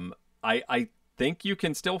 I think you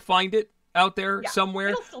can still find it out there somewhere.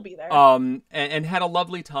 It'll still be there. And had a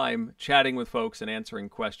lovely time chatting with folks and answering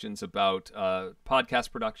questions about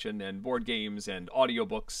podcast production and board games and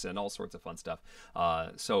audiobooks and all sorts of fun stuff.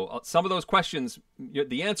 So some of those questions,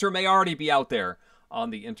 the answer may already be out there on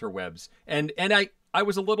the interwebs. And I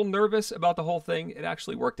was a little nervous about the whole thing. It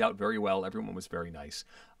actually worked out very well. Everyone was very nice.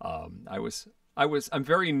 I'm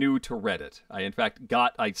very new to Reddit.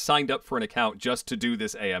 I signed up for an account just to do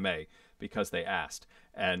this AMA because they asked.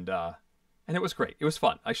 And it was great. It was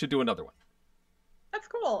fun. I should do another one. That's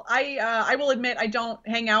cool. I will admit I don't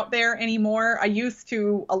hang out there anymore. I used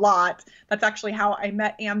to a lot. That's actually how I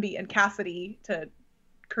met Ambi and Cassidy to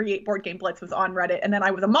create Board Game Blitz, was on Reddit. And then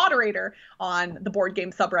I was a moderator on the board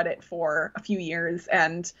game subreddit for a few years.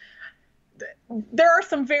 And there are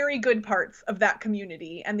some very good parts of that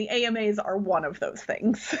community. And the AMAs are one of those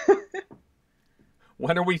things.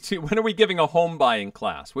 When are we giving a home buying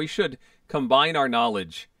class? We should combine our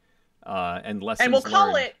knowledge and lessons and we'll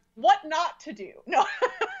call learned. it What Not to Do. No,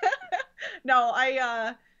 no,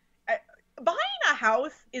 buying a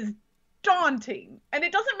house is daunting, and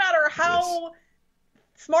it doesn't matter how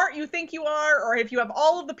smart you think you are, or if you have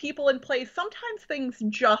all of the people in place, sometimes things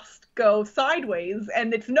just go sideways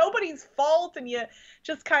and it's nobody's fault and you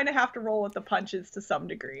just kind of have to roll with the punches to some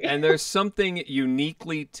degree. And there's something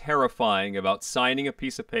uniquely terrifying about signing a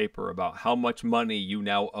piece of paper about how much money you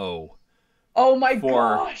now owe. Oh my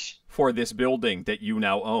gosh. For this building that you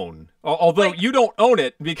now own. Although you don't own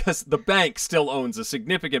it because the bank still owns a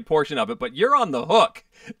significant portion of it, but you're on the hook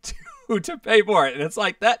to pay for it. And it's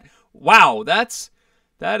like that. Wow, that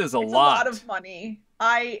is a lot of money.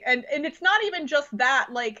 And it's not even just that.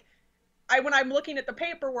 Like, when I'm looking at the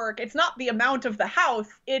paperwork, it's not the amount of the house.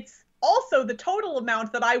 It's also the total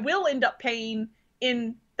amount that I will end up paying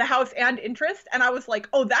in the house and interest. And I was like,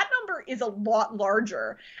 oh, that number is a lot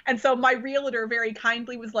larger. And so my realtor very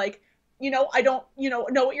kindly was like, I don't, know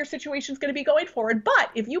what your situation's going to be going forward. But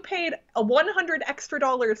if you paid a $100 extra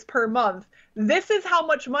per month, this is how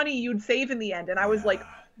much money you'd save in the end. And I was like,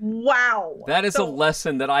 wow. That is a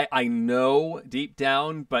lesson that I know deep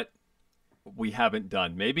down, but we haven't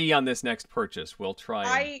done. Maybe on this next purchase, we'll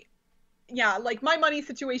try. Like my money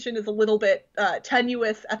situation is a little bit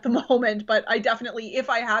tenuous at the moment, but I definitely, if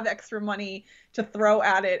I have extra money to throw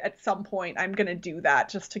at it at some point, I'm going to do that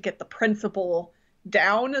just to get the principal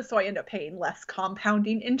down so I end up paying less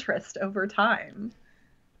compounding interest over time.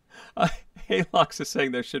 Haylox is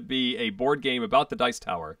saying there should be a board game about the Dice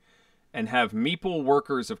Tower and have meeple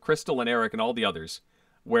workers of Crystal and Eric and all the others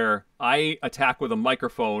where I attack with a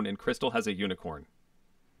microphone and Crystal has a unicorn.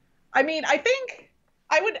 I mean, I think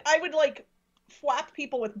I would like flap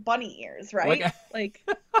people with bunny ears, right?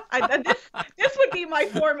 This would be my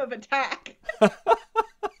form of attack.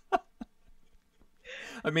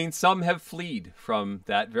 I mean, some have fled from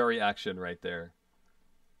that very action right there.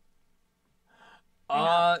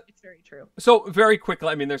 It's very true. So very quickly,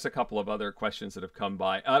 I mean, there's a couple of other questions that have come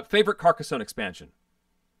by. Favorite Carcassonne expansion?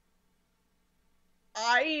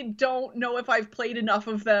 I don't know if I've played enough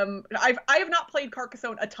of them. I have not played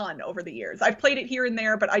Carcassonne a ton over the years. I've played it here and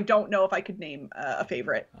there, but I don't know if I could name a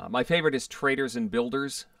favorite. My favorite is Traders and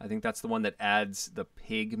Builders. I think that's the one that adds the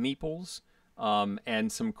pig meeples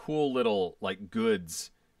and some cool little like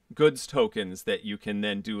goods tokens that you can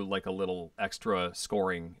then do like a little extra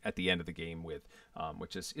scoring at the end of the game with,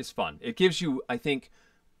 which is fun. It gives you, I think,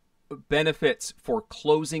 benefits for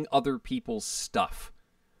closing other people's stuff.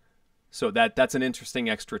 So that's an interesting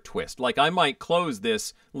extra twist. Like, I might close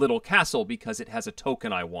this little castle because it has a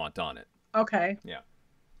token I want on it. Okay. Yeah.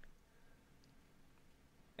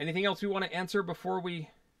 Anything else we want to answer before we...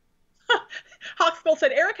 Hawkskull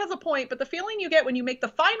said, Eric has a point, but the feeling you get when you make the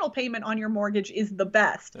final payment on your mortgage is the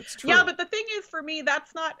best. That's true. Yeah, but the thing is, for me,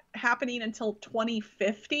 that's not happening until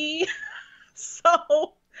 2050.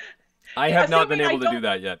 So... I have not been able to do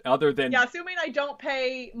that yet, other than... Yeah, assuming I don't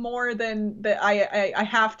pay more than I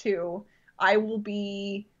have to, I will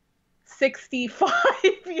be 65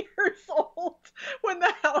 years old when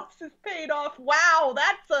the house is paid off. Wow,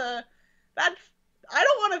 that's I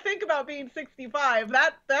don't want to think about being 65.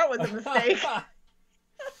 That was a mistake.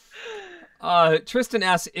 Tristan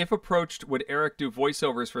asks, if approached, would Eric do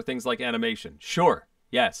voiceovers for things like animation? Sure.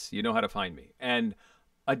 Yes, you know how to find me. And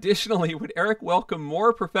additionally, would Eric welcome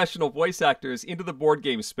more professional voice actors into the board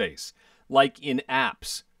game space, like in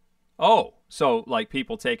apps? Oh, so like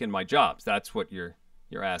people taking my jobs. That's what you're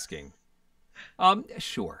asking.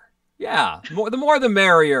 Sure. Yeah, the more the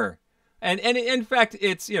merrier. And in fact,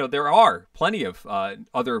 it's, there are plenty of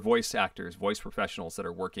other voice actors, voice professionals that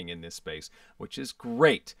are working in this space, which is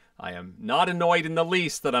great. I am not annoyed in the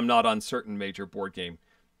least that I'm not on certain major board game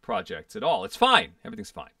projects at all. It's fine.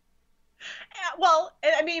 Everything's fine. Well,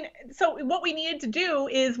 I mean, so what we need to do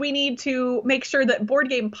is we need to make sure that board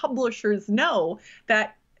game publishers know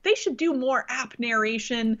that they should do more app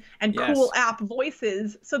narration and cool app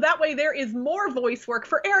voices. So that way there is more voice work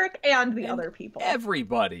for Eric and the other people.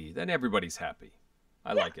 Then everybody's happy.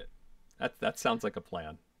 I like it. That sounds like a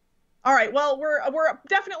plan. All right. Well, we're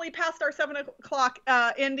definitely past our 7 o'clock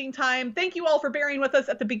ending time. Thank you all for bearing with us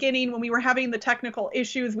at the beginning when we were having the technical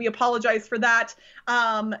issues. We apologize for that.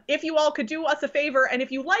 If you all could do us a favor, and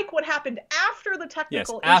if you like what happened after the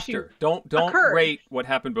technical issue, don't occurred, rate what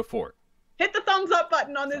happened before. Hit the thumbs up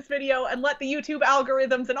button on this video and let the YouTube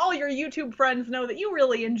algorithms and all your YouTube friends know that you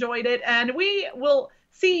really enjoyed it. And we will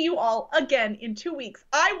see you all again in 2 weeks.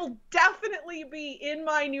 I will definitely be in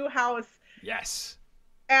my new house. Yes.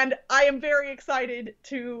 And I am very excited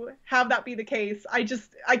to have that be the case. I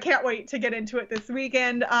can't wait to get into it this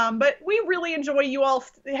weekend. But we really enjoy you all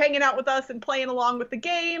hanging out with us and playing along with the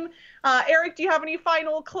game. Eric, do you have any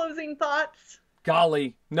final closing thoughts?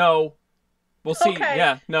 Golly, no. We'll see. Okay.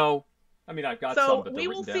 Yeah, no. I mean, I've got some, So but we they're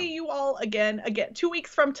will written see down. you all again 2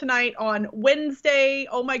 weeks from tonight on Wednesday.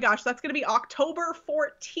 Oh my gosh, that's going to be October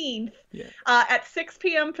 14th at 6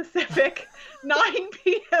 p.m. Pacific, 9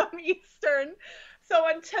 p.m. Eastern. So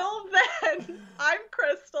until then, I'm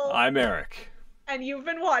Crystal. I'm Eric. And you've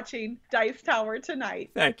been watching Dice Tower Tonight.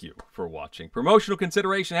 Thank you for watching. Promotional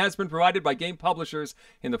consideration has been provided by game publishers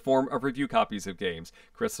in the form of review copies of games.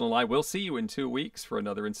 Crystal and I will see you in 2 weeks for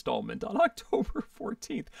another installment on October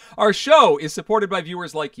 14th. Our show is supported by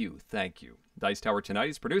viewers like you. Thank you. Dice Tower Tonight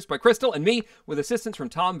is produced by Crystal and me, with assistance from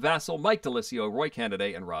Tom Vassell, Mike DeLisio, Roy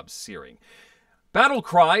Cannaday, and Rob Searing. Battle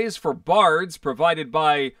cries for bards provided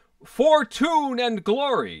by Fortune and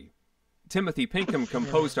Glory. Timothy Pinkham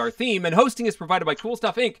composed our theme, and hosting is provided by Cool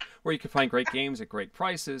Stuff Inc., where you can find great games at great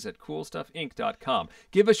prices at coolstuffinc.com.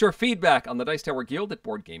 Give us your feedback on the Dice Tower Guild at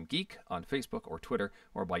Board Game Geek on Facebook or Twitter,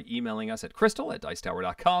 or by emailing us at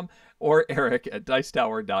crystal@dicetower.com or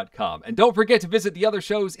eric@dicetower.com. And don't forget to visit the other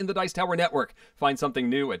shows in the Dice Tower Network. Find something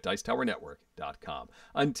new at dicetowernetwork.com.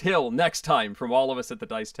 Until next time, from all of us at the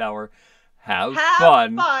Dice Tower, have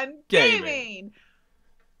fun gaming.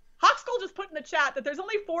 Hawkskull just put in the chat that there's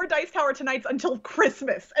only 4 Dice Tower Tonights until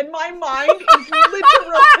Christmas, and my mind is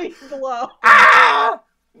literally blown. Ah!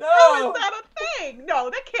 No! How is that a thing?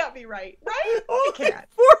 No, that can't be right. Right? It can't.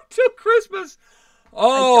 4 till Christmas.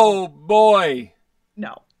 Oh, boy.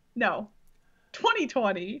 No.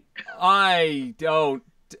 2020. I don't.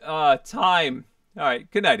 Time. All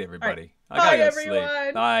right. Good night, everybody. Right. I gotta Bye, go everyone.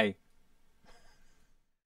 sleep. Bye.